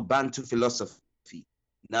 called Bantu Philosophy.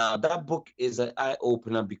 Now, that book is an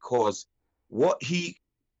eye-opener, because what he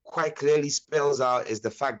quite clearly spells out is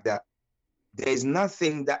the fact that there is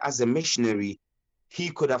nothing that, as a missionary, he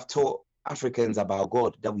could have taught Africans about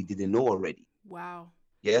God that we didn't know already. Wow.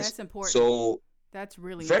 Yes. That's important. So that's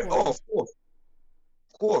really important.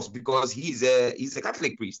 Of course, because he's a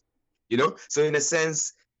Catholic priest, you know. So in a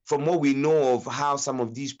sense, from what we know of how some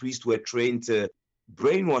of these priests were trained to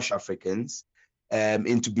brainwash Africans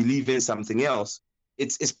into believing something else,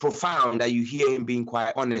 it's profound that you hear him being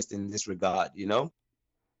quite honest in this regard, you know.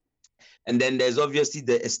 And then there's obviously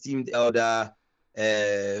the esteemed elder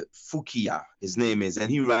Fukia, his name is,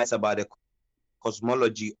 and he writes about the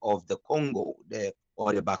cosmology of the Congo, the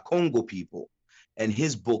Bakongo people. And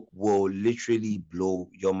his book will literally blow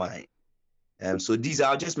your mind. So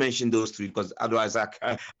I'll just mention those three because otherwise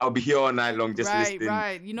I'll be here all night long just Right, listening.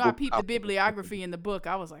 right. You know, I peeped the bibliography in the book.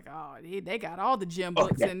 I was like, oh, they got all the gem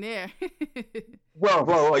books in there.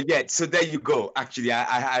 Well, yeah. So there you go. Actually,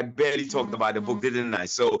 I barely talked about the book, didn't I?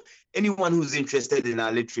 So anyone who's interested in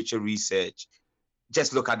our literature research,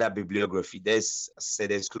 just look at that bibliography. There's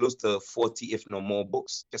close to 40, if not more,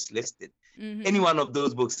 books just listed. Any one of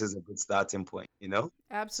those books is a good starting point,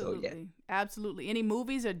 Absolutely. So, yeah. Absolutely. Any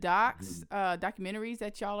movies or documentaries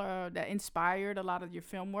that y'all that inspired a lot of your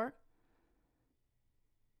film work?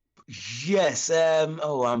 Yes.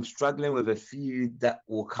 I'm struggling with a few that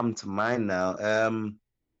will come to mind now.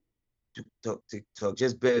 TikTok.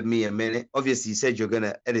 Just bear with me a minute. Obviously, you said you're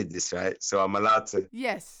gonna edit this, right? So I'm allowed to.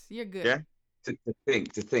 Yes, you're good. Yeah. To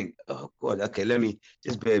think. Oh God. Okay. Let me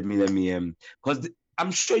just bear with me. Let me because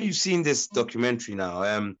I'm sure you've seen this documentary now.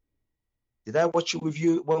 Did I watch it with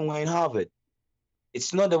you when we were in Harvard?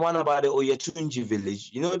 It's not the one about the Oyetunji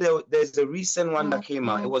village. There's a recent one that came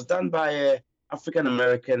out. It was done by a African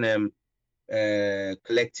American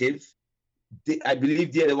collective. I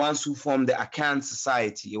believe they're the ones who formed the Akan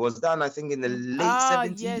Society. It was done, I think, in the late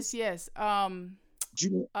 70s. Yes.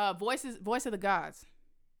 Voice of the Gods.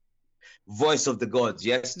 Voice of the Gods,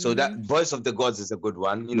 yes. So that Voice of the Gods is a good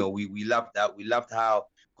one. We loved that. We loved how,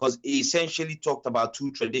 because it essentially talked about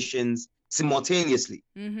two traditions simultaneously.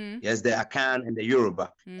 Yes, the Akan and the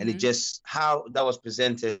Yoruba. And it just, how that was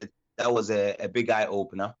presented, that was a big eye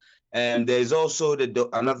opener. And there's also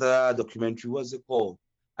another documentary. What's it called?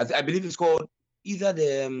 I believe it's called either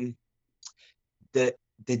the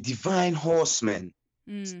Divine Horsemen,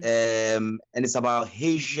 and it's about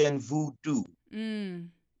Haitian voodoo.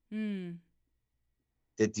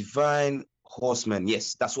 The Divine Horsemen,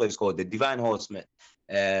 yes, that's what it's called, the Divine Horsemen,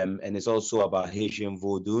 and it's also about Haitian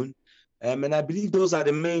voodoo. And I believe those are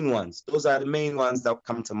the main ones. Those are the main ones that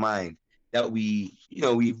come to mind that we've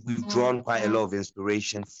drawn quite a lot of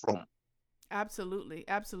inspiration from. Absolutely.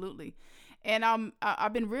 And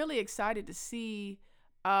I've been really excited to see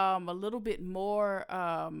a little bit more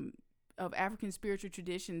of African spiritual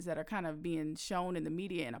traditions that are kind of being shown in the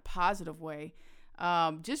media in a positive way.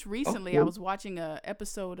 Just recently, I was watching an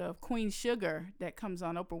episode of Queen Sugar that comes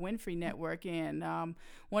on Oprah Winfrey Network, and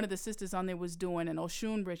one of the sisters on there was doing an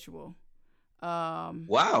Oshun ritual.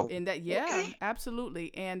 Wow. And that, okay.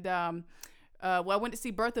 Absolutely. And I went to see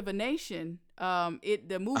Birth of a Nation.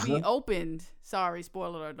 The movie opened. Sorry,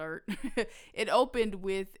 spoiler alert. It opened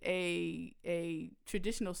with a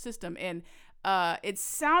traditional system, and it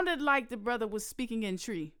sounded like the brother was speaking in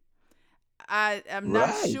Tree. I'm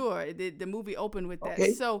not sure. The movie opened with that.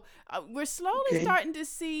 Okay. So we're slowly starting to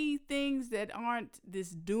see things that aren't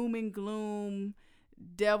this doom and gloom,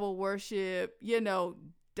 devil worship,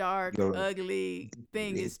 dark, ugly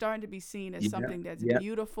thing. It's starting to be seen as something that's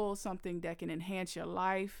beautiful, something that can enhance your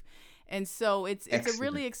life. And so it's a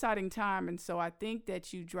really exciting time. And so I think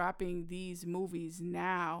that you dropping these movies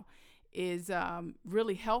now is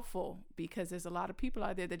really helpful, because there's a lot of people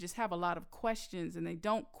out there that just have a lot of questions and they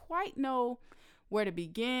don't quite know where to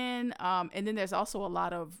begin. And then there's also a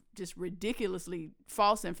lot of just ridiculously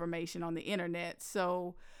false information on the internet.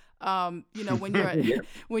 So, when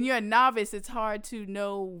you're a novice, it's hard to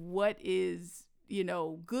know what is,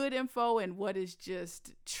 good info and what is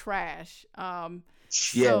just trash.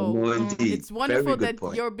 It's wonderful that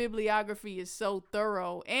your bibliography is so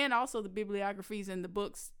thorough, and also the bibliographies in the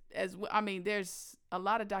books as well. I mean, there's a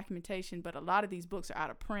lot of documentation, but a lot of these books are out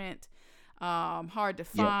of print, hard to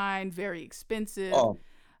find, very expensive. Oh,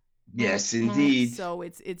 yes, indeed. So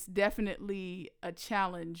it's definitely a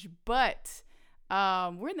challenge, but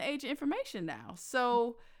we're in the age of information now.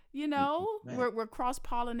 So, we're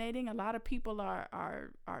cross-pollinating. A lot of people are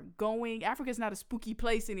going. Africa's not a spooky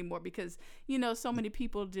place anymore because, so many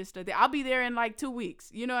people just are there. I'll be there in like 2 weeks.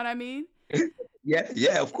 You know what I mean?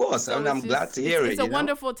 Yeah, of course. So I'm glad to hear it. It's a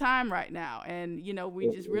wonderful time right now. And, we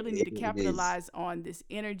just really need to capitalize on this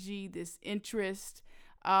energy, this interest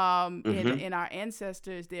in our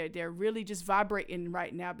ancestors. They're really just vibrating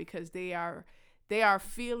right now because they are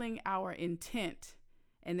feeling our intent,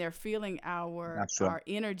 and they're feeling our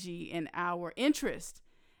energy and our interest.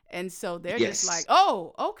 And so they're just like,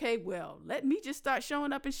 oh, okay, well, let me just start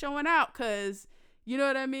showing up and showing out, because you know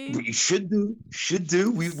what I mean? We should do.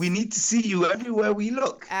 We need to see you everywhere we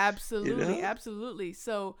look. Absolutely.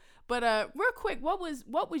 So, but real quick, what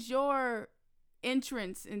was your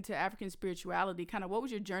entrance into African spirituality? Kind of what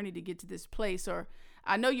was your journey to get to this place? Or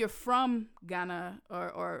I know you're from Ghana,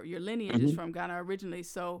 or your lineage is from Ghana originally.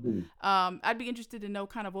 So I'd be interested to know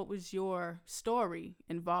kind of what was your story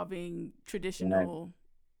involving traditional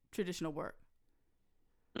work.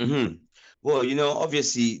 Hmm. Well,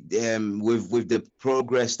 obviously, with the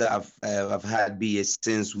progress that I've had, be it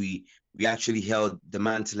since we actually held the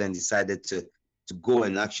mantle and decided to go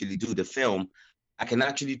and actually do the film, I can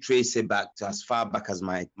actually trace it back to as far back as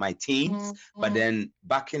my teens. But then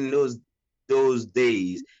back in those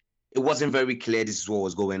days, it wasn't very clear this is what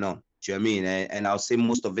was going on. Do you know what I mean? And I'll say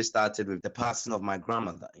most of it started with the passing of my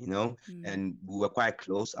grandmother, and we were quite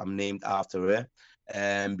close. I'm named after her.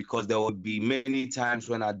 Because there would be many times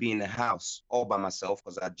when I'd be in the house all by myself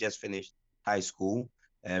because I'd just finished high school.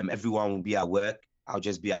 Everyone would be at work. I'll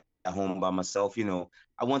just be at home by myself.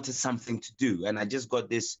 I wanted something to do, and I just got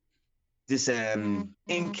this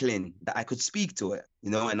inkling that I could speak to it,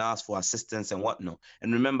 and ask for assistance and whatnot.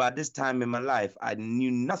 And remember, at this time in my life, I knew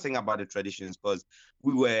nothing about the traditions because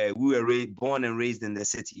we were born and raised in the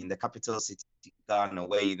city, in the capital city, Ghana,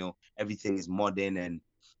 where everything is modern. And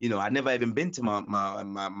I'd never even been to my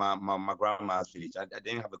grandma's village. I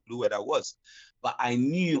didn't have a clue where that was, but I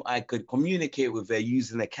knew I could communicate with her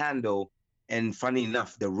using a candle. And funny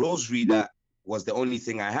enough, the rosary that was the only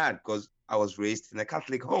thing I had because I was raised in a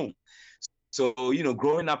Catholic home. So,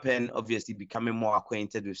 growing up and obviously becoming more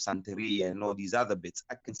acquainted with Santeria and all these other bits,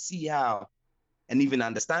 I can see how, and even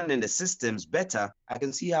understanding the systems better, I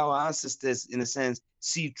can see how our ancestors, in a sense,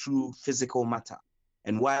 see through physical matter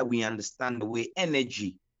and why we understand the way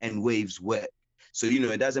energy and waves work. So,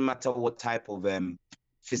 it doesn't matter what type of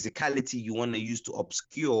physicality you want to use to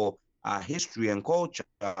obscure our history and culture,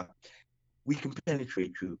 we can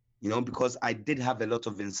penetrate through, because I did have a lot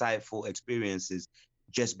of insightful experiences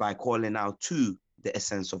just by calling out to the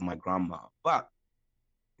essence of my grandma. But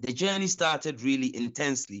the journey started really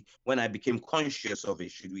intensely when I became conscious of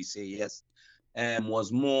it, should we say, yes.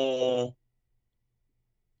 Was more,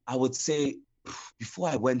 I would say, before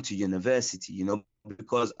I went to university,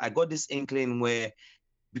 because I got this inkling where,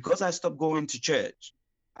 because I stopped going to church,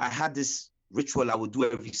 I had this ritual I would do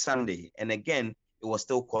every Sunday. And again, it was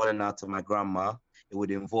still calling out to my grandma. It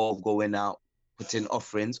would involve going out, putting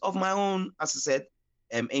offerings of my own, as I said,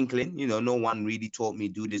 inkling. No one really taught me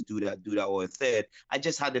do this, do that, or a third. I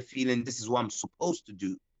just had a feeling this is what I'm supposed to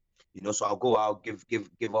do. So I'll go out,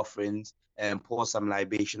 give offerings, and pour some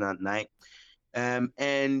libation at night.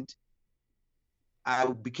 And I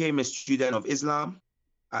became a student of Islam.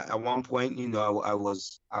 At one point, I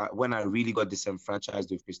was when I really got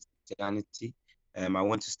disenfranchised with Christianity. I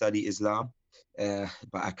went to study Islam,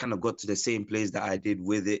 but I kind of got to the same place that I did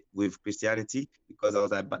with Christianity, because I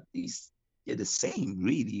was like, but they're the same,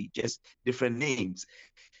 really, just different names.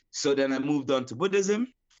 So then I moved on to Buddhism,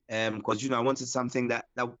 because I wanted something that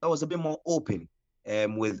was a bit more open,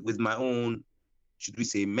 with my own, should we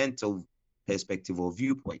say, mental perspective or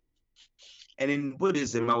viewpoint. And in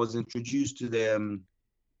Buddhism, I was introduced to the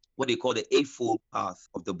what they call the Eightfold Path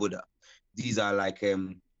of the Buddha. These are like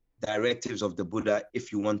directives of the Buddha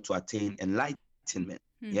if you want to attain enlightenment.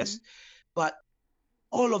 Mm-hmm. Yes, but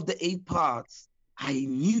all of the 8 paths, I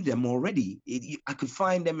knew them already. I could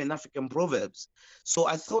find them in African proverbs. So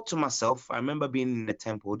I thought to myself, I remember being in the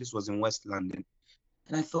temple, this was in West London,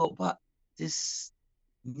 and I thought, but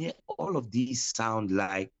all of these sound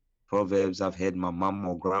like proverbs I've heard my mom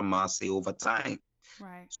or grandma say over time.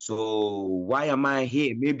 Right. So why am I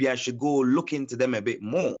here? Maybe I should go look into them a bit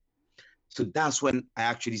more. So that's when I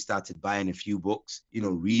actually started buying a few books,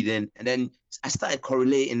 reading, and then I started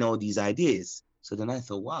correlating all these ideas. So then I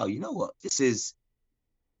thought, wow, you know what? This is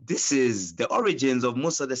the origins of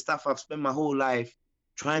most of the stuff I've spent my whole life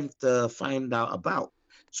trying to find out about.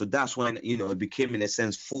 So that's when, it became, in a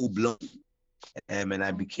sense, full blown. And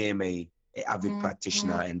I became a avid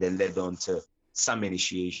practitioner, and then led on to some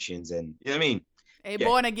initiations, and you know what I mean?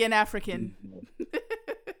 Born again African.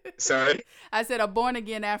 Sorry? I said a born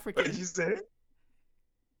again African. What did you say?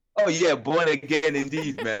 Oh yeah, born again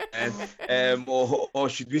indeed, man. Or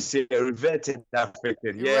should we say a reverted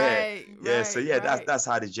African? Yeah. Right, yeah. So yeah, right. that's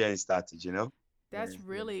how the journey started, That's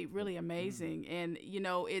really, really amazing. And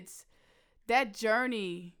it's that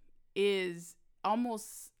journey is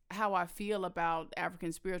almost how I feel about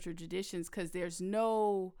African spiritual traditions, because there's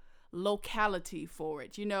no locality for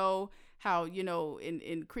it. How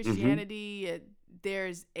in Christianity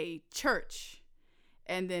there's a church,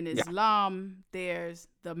 and then Islam there's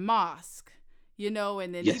the mosque, and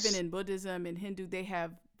then even in Buddhism and Hindu they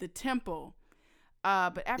have the temple,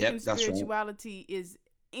 but African spirituality is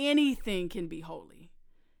anything can be holy.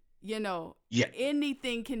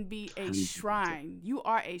 Anything can be a shrine. You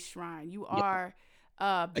are a shrine. You are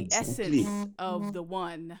the essence of the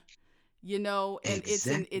one. And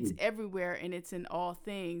it's everywhere, and it's in all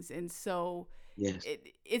things. And so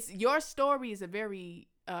it's your story is a very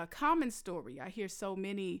common story. I hear so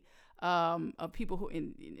many of people who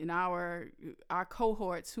in our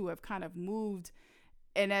cohorts who have kind of moved,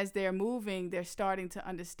 and as they're moving, they're starting to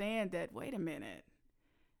understand that, wait a minute,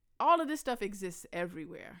 all of this stuff exists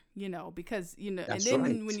everywhere, because, That's and then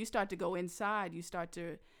right. when you start to go inside, you start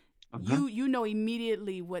to, Uh-huh. you know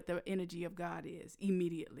immediately what the energy of God is,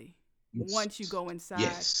 immediately, Yes. once you go inside.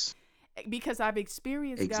 Yes. Because I've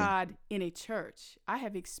experienced Exactly. God in a church. I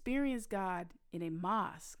have experienced God in a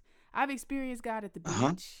mosque. I've experienced God at the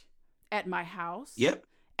Uh-huh. beach, at my house, Yep.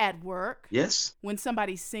 at work, Yes. when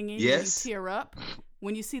somebody's singing and you Yes. tear up,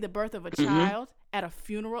 when you see the birth of a Mm-hmm. child, at a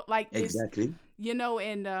funeral, like this, Exactly.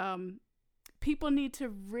 and people need to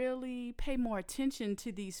really pay more attention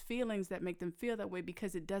to these feelings that make them feel that way,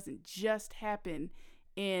 because it doesn't just happen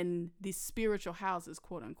in these spiritual houses,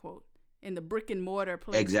 quote unquote, in the brick and mortar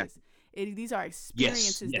places. Exactly. These are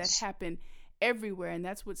experiences Yes. that happen everywhere, and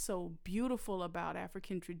that's what's so beautiful about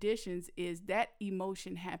African traditions, is that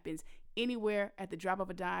emotion happens anywhere, at the drop of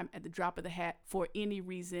a dime, at the drop of the hat, for any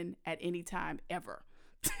reason, at any time, ever.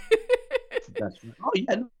 That's right. Oh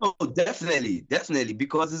yeah, no, definitely,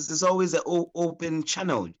 because it's always an open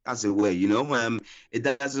channel, as it were. It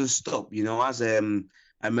doesn't stop. As I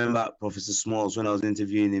remember Professor Smalls, when I was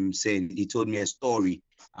interviewing him, saying, he told me a story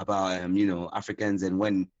about Africans, and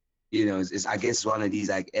when it's I guess one of these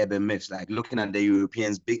like urban myths, like looking at the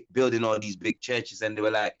Europeans building all these big churches, and they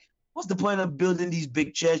were like, what's the point of building these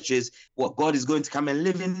big churches? What, God is going to come and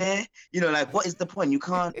live in there? Like, what is the point? You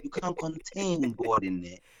can't contain God in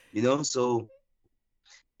there. So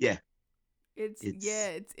yeah,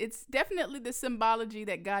 It's definitely the symbology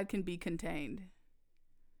that God can be contained.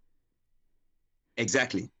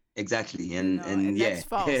 exactly, and And yeah, that's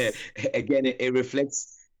false. again, it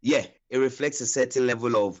reflects a certain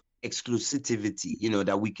level of exclusivity,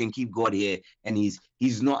 that we can keep God here, and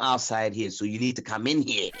he's not outside here, so you need to come in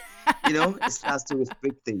here. It starts to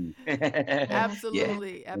restrict things. Yeah,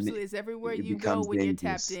 Absolutely. and It's everywhere it you go becomes when you're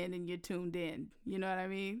tapped dangerous. in and you're tuned in. You know what I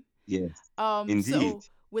mean? Yes, indeed. So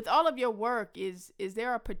with all of your work, is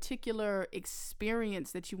there a particular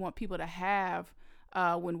experience that you want people to have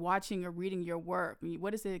when watching or reading your work? I mean,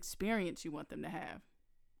 what is the experience you want them to have?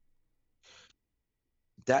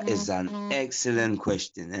 That is an excellent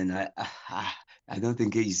question, and I don't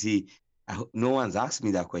think you see. No one's asked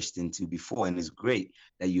me that question too before, and it's great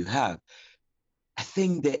that you have. I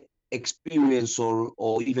think the experience,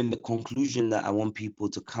 or even the conclusion that I want people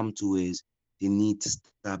to come to, is they need to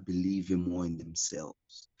start believing more in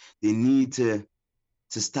themselves. They need to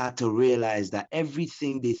start to realize that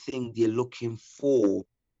everything they think they're looking for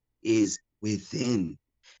is within.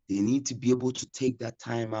 They need to be able to take that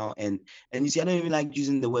time out, and you see, I don't even like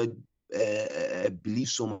using the word belief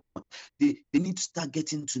so much. They need to start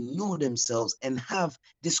getting to know themselves and have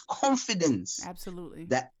this confidence Absolutely.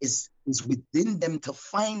 that is within them to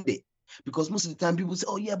find it. Because most of the time people say,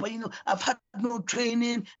 oh yeah, but I've had no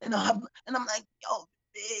training, and and I'm like, yo,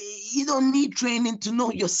 you don't need training to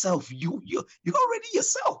know yourself. You're already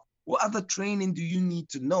yourself. What other training do you need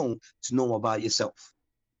to know about yourself?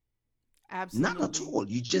 Absolutely. None at all.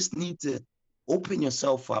 You just need to open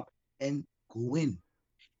yourself up and go in,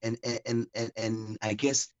 and I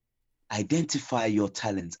guess identify your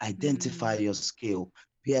talents, identify your skill,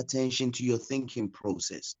 pay attention to your thinking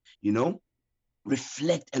process,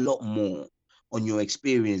 reflect a lot more on your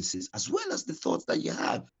experiences as well as the thoughts that you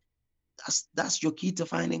have. That's your key to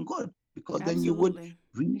finding God, because then you would Absolutely.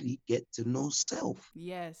 really get to know self.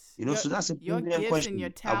 Yes. So that's a Your brilliant gifts and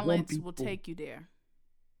your question. I want talents will people. take you there.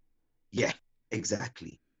 Yeah,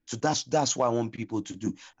 exactly. So that's what I want people to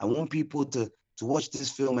do. I want people to watch this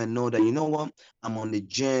film and know that, you know what, I'm on the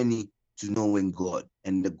journey to knowing God.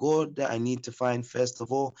 And the God that I need to find, first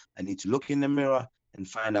of all, I need to look in the mirror and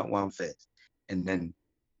find that one first. And then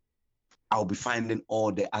I'll be finding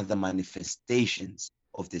all the other manifestations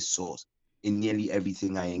of this source in nearly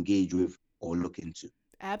everything I engage with or look into.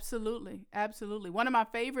 Absolutely. Absolutely. One of my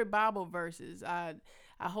favorite Bible verses, I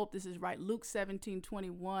hope this is right, Luke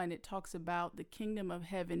 17:21, it talks about the kingdom of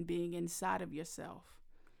heaven being inside of yourself.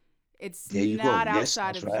 It's There you go. not Yes,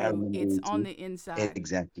 outside that's of right. I you. remember It's it on too. the inside.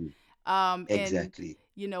 Exactly. And Exactly.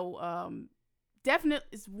 definitely,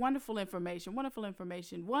 it's wonderful information. Wonderful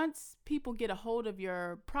information. Once people get a hold of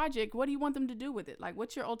your project, what do you want them to do with it? Like,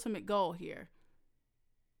 what's your ultimate goal here?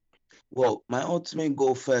 Well, my ultimate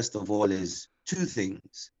goal, first of all, is two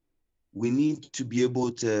things. We need to be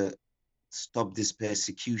able to stop this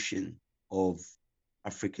persecution of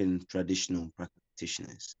African traditional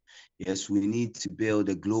practitioners. Yes, we need to build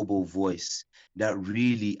a global voice that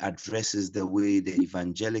really addresses the way the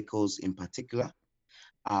evangelicals in particular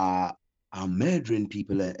are murdering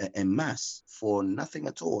people en masse for nothing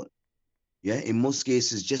at all. Yeah, in most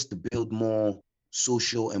cases, just to build more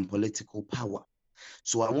social and political power.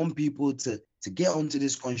 So I want people to get onto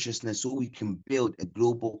this consciousness so we can build a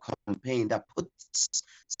global campaign that puts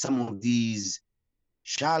some of these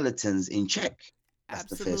charlatans in check. That's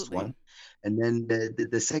the first Absolutely. one. And then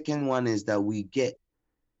the second one is that we get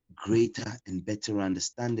greater and better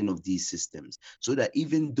understanding of these systems so that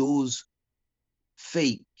even those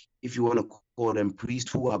fake, if you want to call them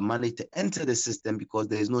priests who have managed to enter the system because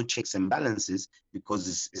there is no checks and balances,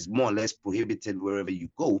 because it's more or less prohibited wherever you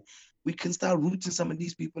go, we can start rooting some of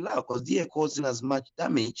these people out because they are causing as much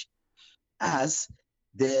damage as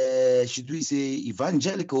the, should we say,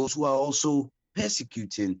 evangelicals who are also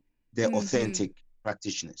persecuting the authentic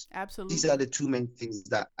practitioners. These are Absolutely. the two main things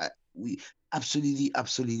that we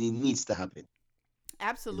absolutely needs to happen.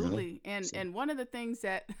 Absolutely. So, And one of the things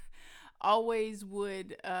that always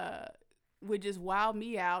would just wow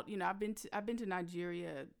me out. You know, I've been to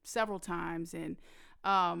Nigeria several times, and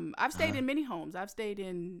I've stayed in many homes. I've stayed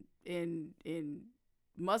in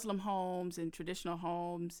Muslim homes and traditional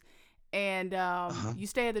homes, and you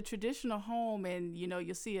stay at the traditional home, and you know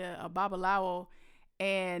you'll see a babalawo,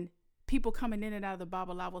 and people coming in and out of the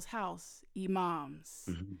babalawo's house, imams,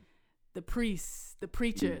 the priests, the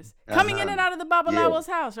preachers, coming in and out of the yeah, babalawo's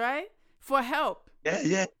house, right, for help.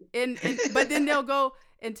 yeah. And but then they'll go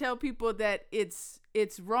and tell people that it's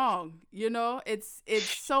wrong. You know, it's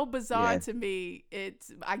so bizarre Yeah. to me.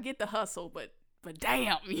 I get the hustle, but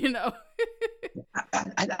damn, you know.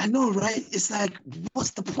 I know, right? It's like,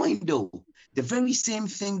 what's the point though? The very same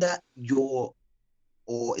thing that you're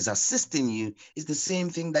or is assisting you is the same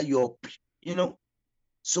thing that you're, you know.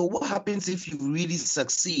 So what happens if you really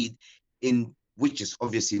succeed in, which is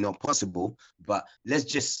obviously not possible, but let's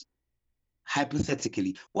just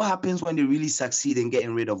hypothetically, what happens when they really succeed in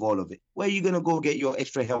getting rid of all of it? Where are you gonna go get your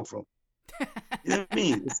extra help from? You know what I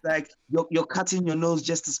mean? It's like you're cutting your nose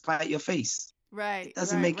just to spite your face. It Right,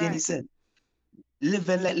 doesn't right, make any right, sense. Live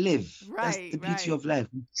and let live. That's right, the beauty right. of life.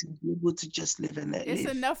 We should be able to just live and let It's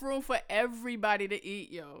live. enough room for everybody to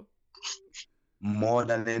eat, yo. More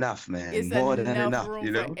than enough, man. It's More than enough enough, room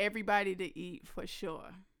you for know? everybody to eat, for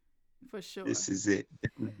sure. For sure. This is it.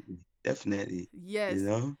 Definitely. Definitely. You Yes.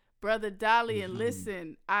 know? Brother Dalian, Mhm.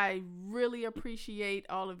 listen, I really appreciate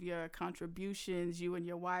all of your contributions, you and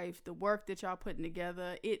your wife, the work that y'all putting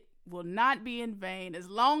together. It will not be in vain as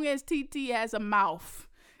long as TT has a mouth.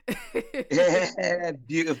 Yeah,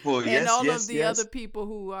 beautiful. And Yes, all of yes, the other yes. people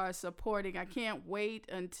who are supporting. I can't wait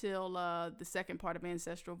until the second part of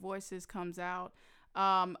Ancestral Voices comes out.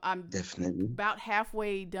 I'm Definitely. about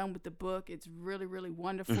halfway done with the book. It's really, really Mm-hmm.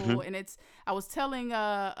 wonderful. And I was telling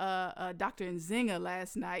Dr. Nzinga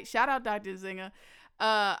last night. Shout out Dr. Nzinga.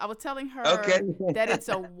 I was telling Okay. her that it's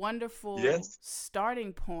a wonderful Yes.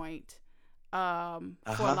 starting point for a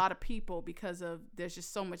Uh-huh. lot of people because of there's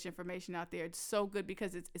just so much information out there. It's so good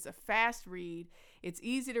because it's a fast read. It's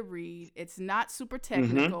easy to read. It's not super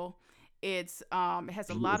Mm-hmm. technical. It has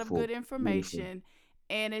a lot of Beautiful. good Beautiful. information,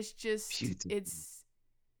 and Beautiful.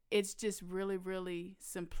 it's just really, really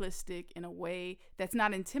simplistic in a way that's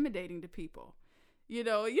not intimidating to people. You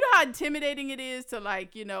know how intimidating it is to,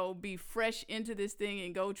 like, you know, be fresh into this thing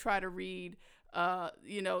and go try to read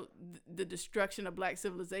you know, the destruction of black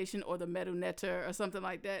civilization or the Medu Neter or something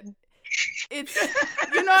like that. It's,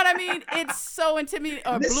 you know what I mean? It's so intimidating.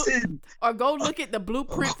 Listen. Or go look at the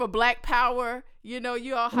blueprint for Black Power. You know,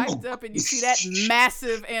 you all hyped up and you see that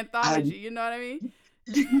massive anthology. You know what I mean?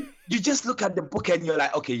 You just look at the book and you're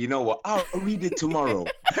like, okay, you know what? I'll read it tomorrow.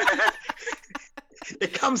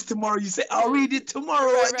 It comes tomorrow. You say, I'll read it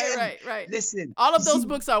tomorrow again. Right. Listen, All of you those see,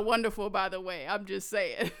 books are wonderful, by the way. I'm just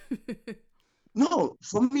saying. no,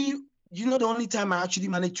 for me, you know, the only time I actually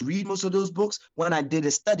managed to read most of those books when I did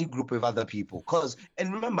a study group with other people.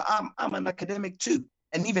 And remember, I'm an academic too,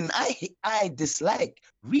 and even I dislike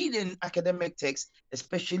reading academic texts,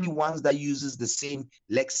 especially ones that uses the same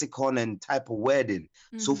lexicon and type of wording.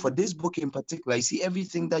 So for this book in particular, you see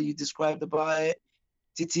everything that you described about it,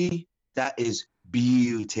 Titi. That is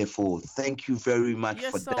beautiful. Thank you very much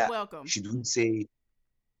You're for so that. welcome. Should we say?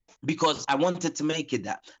 Because I wanted to make it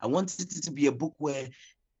that. I wanted it to be a book where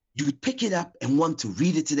you would pick it up and want to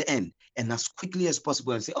read it to the end and as quickly as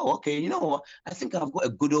possible and say, oh, okay, you know what? I think I've got a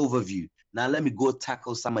good overview. Now let me go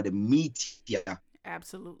tackle some of the meatier.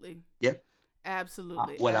 Absolutely. Yeah.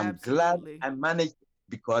 Absolutely. Well, I'm glad Absolutely. I managed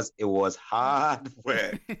because it was hard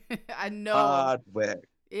work. I know. Hard work.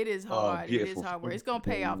 It is Oh, hard. It is beautiful. hard work. Thank It's going to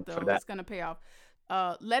you pay very off, much for though. that. It's going to pay off.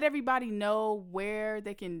 Let everybody know where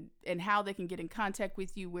they can and how they can get in contact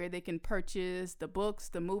with you, where they can purchase the books,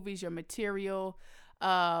 the movies, your material.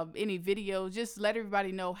 any videos, just let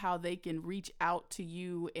everybody know how they can reach out to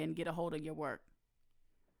you and get a hold of your work.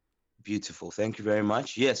 Beautiful. Thank you very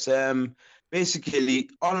much. Yes. Basically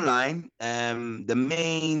online, the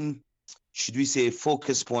main, should we say,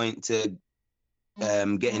 focus point to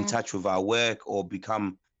get in touch with our work or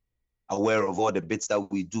become aware of all the bits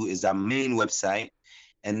that we do is our main website.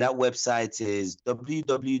 And that website is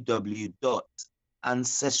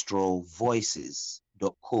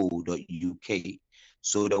www.ancestralvoices.co.uk.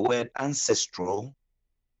 So the word ancestral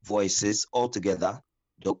voices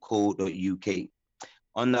altogether.co.uk.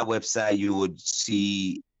 On that website, you would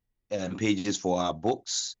see pages for our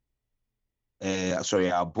books,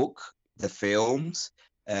 our book, the films,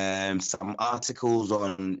 some articles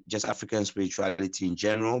on just African spirituality in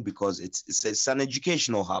general, because it's an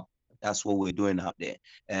educational hub. That's what we're doing out there.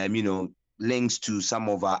 Links to some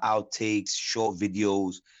of our outtakes, short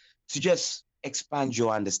videos, to just expand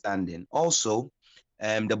your understanding. Also,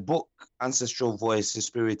 the book Ancestral Voices,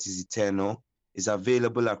 Spirit is Eternal is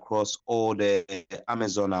available across all the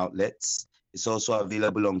Amazon outlets. It's also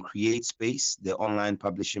available on CreateSpace, the online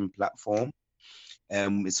publishing platform.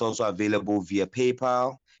 It's also available via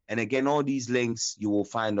PayPal. And again, all these links you will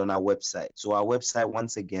find on our website. So our website,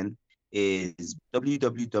 once again, is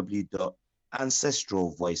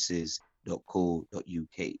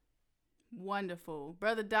www.ancestralvoices.co.uk. Wonderful.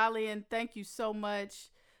 Brother Dalian, thank you so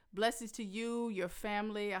much. Blessings to you, your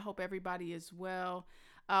family. I hope everybody is well.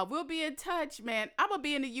 We'll be in touch, man. I'm going to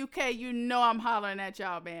be in the UK. You know I'm hollering at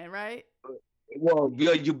y'all, man, right? Well,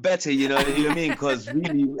 you better, you know what I mean? Because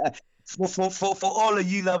really, for all of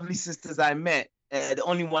you lovely sisters I met, the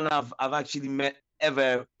only one I've actually met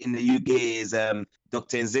ever in the UK is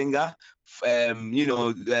Dr. Nzinga.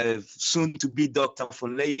 Soon to be Dr.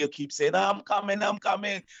 Fonleyo keeps saying, I'm coming.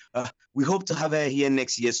 We hope to have her here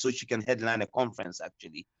next year so she can headline a conference,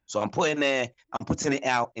 actually. So I'm putting it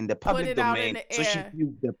out in the public domain so she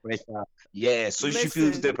feels the pressure. Yeah, so she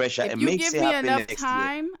feels the pressure and makes it happen next year. If you give me enough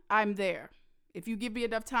time, I'm there. If you give me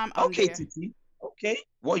enough time, I'm there. Titi. Okay.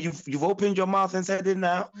 Well, you've opened your mouth and said it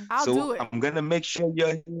now. I'll do it. I'm gonna make sure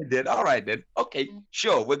you're here then. All right then. Okay,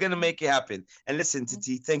 sure. We're gonna make it happen. And listen,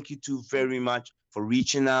 Titi, thank you too very much for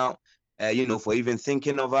reaching out. For even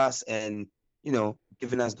thinking of us and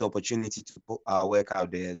giving us the opportunity to put our work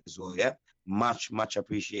out there as well. Yeah. Much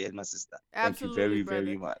appreciated, my sister. Absolutely, thank you very,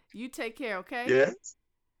 very much. You take care, okay? Yes.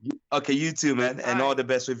 Okay, you too, man. All the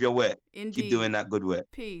best with your work. Indeed. Keep doing that good work.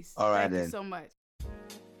 Peace. All right, Thank then. you so much.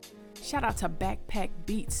 Shout out to Backpack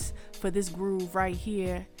Beats for this groove right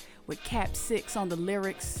here with Cap 6 on the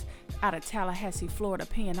lyrics. Out of Tallahassee, Florida,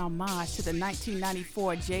 paying homage to the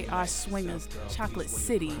 1994 J.R. Swingers Chocolate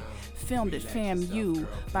City, filmed at FAMU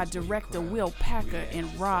by director Will Packer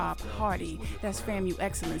and Rob Hardy. That's FAMU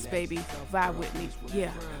excellence, baby. Vibe with me,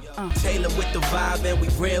 yeah. Taylor with the vibe and we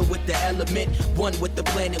real with the element. One with the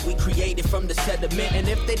planet we created from the sediment. And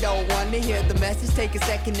if they don't want to hear the message, take a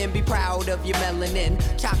second and be proud of your melanin.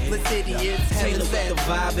 Chocolate City is Taylor with the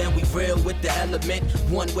vibe and we real with the element.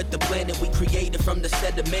 One with the planet we created from the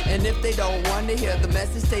sediment. And if they don't want to hear the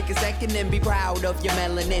message, take a second and be proud of your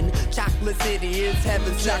melanin. Chocolate City is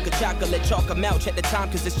heaven sent. Chocolate, chalk a mouth at the time,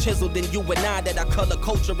 cause it's chiseled in you and I that our color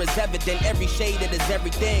culture is evident. Every shade, it is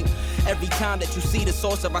everything. Every time that you see the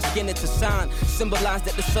source of our skin, it's a sign. Symbolize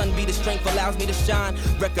that the sun be the strength allows me to shine.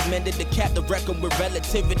 Recommended to cap the record with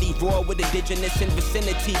relativity. Roar with indigenous in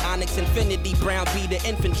vicinity. Onyx infinity, brown be the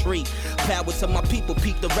infantry. Power to my people,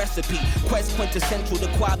 peep the recipe. Quest quintessential, the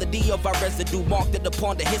quality of our residue. Marked it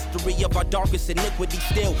upon the history of our darkest iniquity.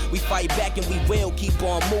 Still, we fight back and we will keep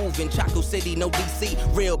on moving. Choco City, no DC,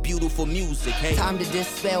 real beautiful music. Hey. Time to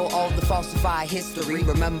dispel all the falsified history.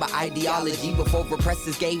 Remember ideology before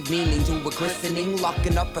repressors gave meaning to a christening.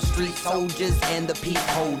 Locking up our street soldiers and the peace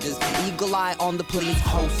holders. Eagle eye on the police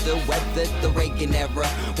holster. Weathered the Reagan era.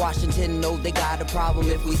 Washington know they got a problem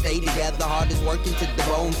if we stay together. Hardest working to the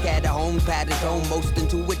bone. Scatter homes, padded home. Most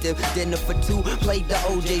intuitive. Dinner for two. Played the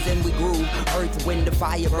OJs and we grew. Earth, wind, the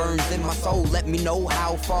fire burns in my soul. Let me know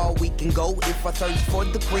how far we can go. If our search for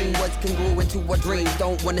the cream was congruent to our dreams.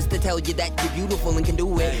 Don't want us to tell you that you're beautiful and can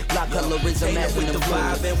do it. Black colorism as an with the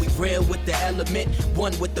vibe and we real with the element.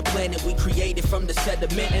 One with the planet we created from the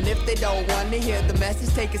sediment. And if they don't want to hear the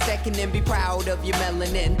message, take a second and be proud of your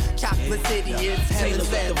melanin. Chocolate City is heaven Taylor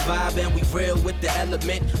sent. with the vibe and we real with the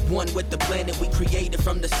element. One with the planet we created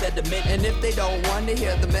from the sediment. And if they don't want to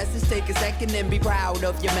hear the message, take a second and be proud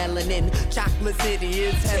of your melanin. Chocolate City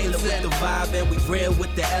is heaven sent. With the vibe and we real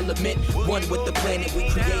with the element. One with the planet we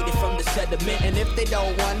created from the sediment. And if they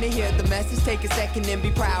don't want to hear the message, take a second and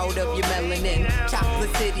be proud of your melanin.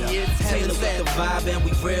 Chocolate City is heaven sent. With the vibe and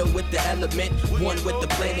we real with the element. One with the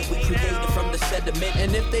planet we created from the sediment.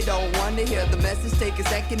 And if they don't want to hear the message, take a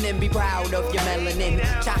second and be proud of your melanin.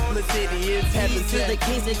 Chocolate City is heaven Peace sent. to the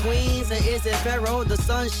kings and queens, and is it Pharaoh? The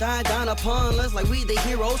sun shine down upon us like we the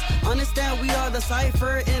heroes. Understand we are the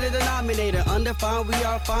cipher in the denominator. Undefined, we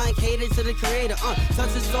are fine, catered to the creator.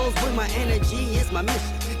 Touch the souls with my energy, it's my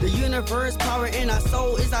mission. The universe power in our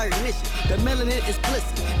soul is our ignition. The melanin is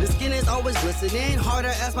blistered, the skin is always glistening.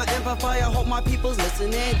 Harder as my amplifier, hope my people's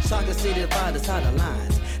listening. Chocolate City by the side of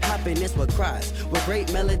lines. Happiness with cries, with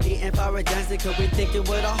great melody and fire dancing, cause we're thinking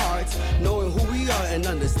with our hearts, knowing who we are and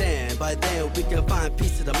understand. By then we can find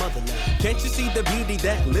peace to the motherland. Can't you see the beauty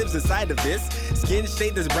that lives inside of this? Skin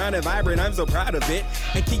shade that's brown and vibrant, I'm so proud of it.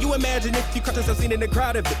 And can you imagine if you caught yourself seen in the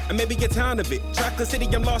crowd of it? Or maybe get town of it. Chocolate City,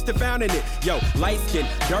 I'm lost and found in it. Yo, light skin,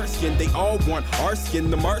 dark skin, they all want our skin,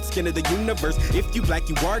 the marked skin of the universe. If you black,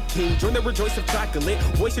 you are king. Join the rejoice of chocolate.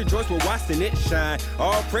 Voice your joys, we're watching it shine.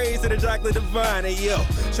 All praise to the chocolate divine. Hey yo,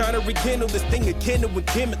 trying to rekindle this thing again when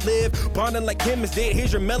Kemet live. Bonding like Kim is dead.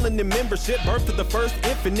 Here's your melanin membership. Birth of the first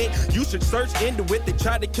infinite. You should search into it. They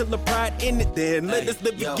try to kill the pride in it. Then let us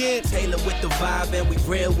live again. Taylor with the vibe and we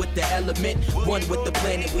real with the element. One with the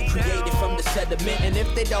planet we created from the sediment. And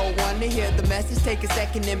if they don't want to hear the message, take a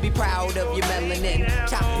second and be proud of your melanin.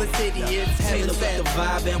 Chocolate City is heaven Taylor sent. with the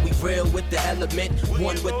vibe and we real with the element.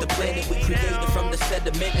 One with the planet we created from the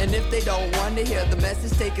sediment. And if they don't want to hear the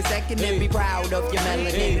message, take a second and be proud of your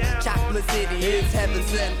melanin. Chocolate City is heaven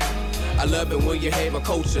sent. I love it when you hate my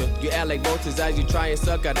culture. You act like vultures as you try and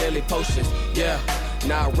suck our daily potions. Yeah,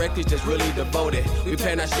 now our records just really devoted. We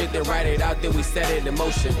plan our shit, then write it out, then we set it in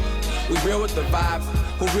motion. We real with the vibe,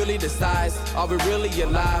 who really decides? Are we really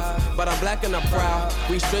alive? But I'm black and I'm proud,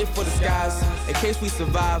 we straight for the skies. In case we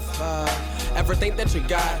survive, ever think that you're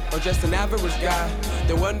God, or just an average guy?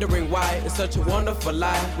 They're wondering why it's such a wonderful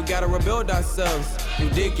life. We gotta rebuild ourselves, you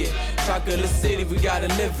dig it? Chocolate City, we gotta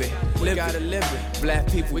live it. We gotta live it.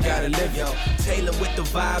 Black people, we gotta live it. Taylor with the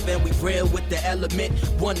vibe and we real with the element.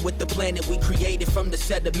 One with the planet we created from the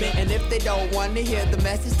sediment. And if they don't want to hear the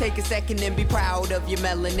message, take a second and be proud of your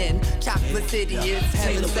melanin. Chocolate City is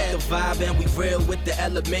heaven Taylor sent. with the vibe and we real with the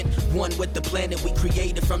element. One with the planet we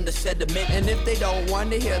created from the sediment. And if they don't want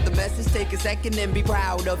to hear the message, take a second and be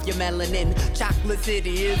proud of your melanin. Chocolate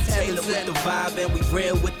City is heaven Taylor with sent. the vibe and we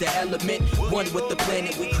real with the element. One with the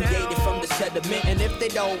planet we created from the sediment. And if they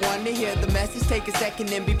don't want to hear the message, take a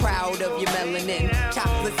second and be proud of your melanin.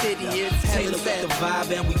 Chocolate City is heaven Taylor with the sent.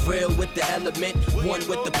 vibe and we real with the element. One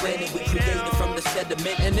with the planet we created from the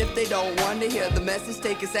sediment. And if they don't want to hear the message,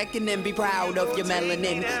 take a second and be proud of your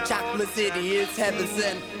melanin. Chocolate City is heaven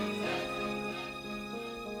sent.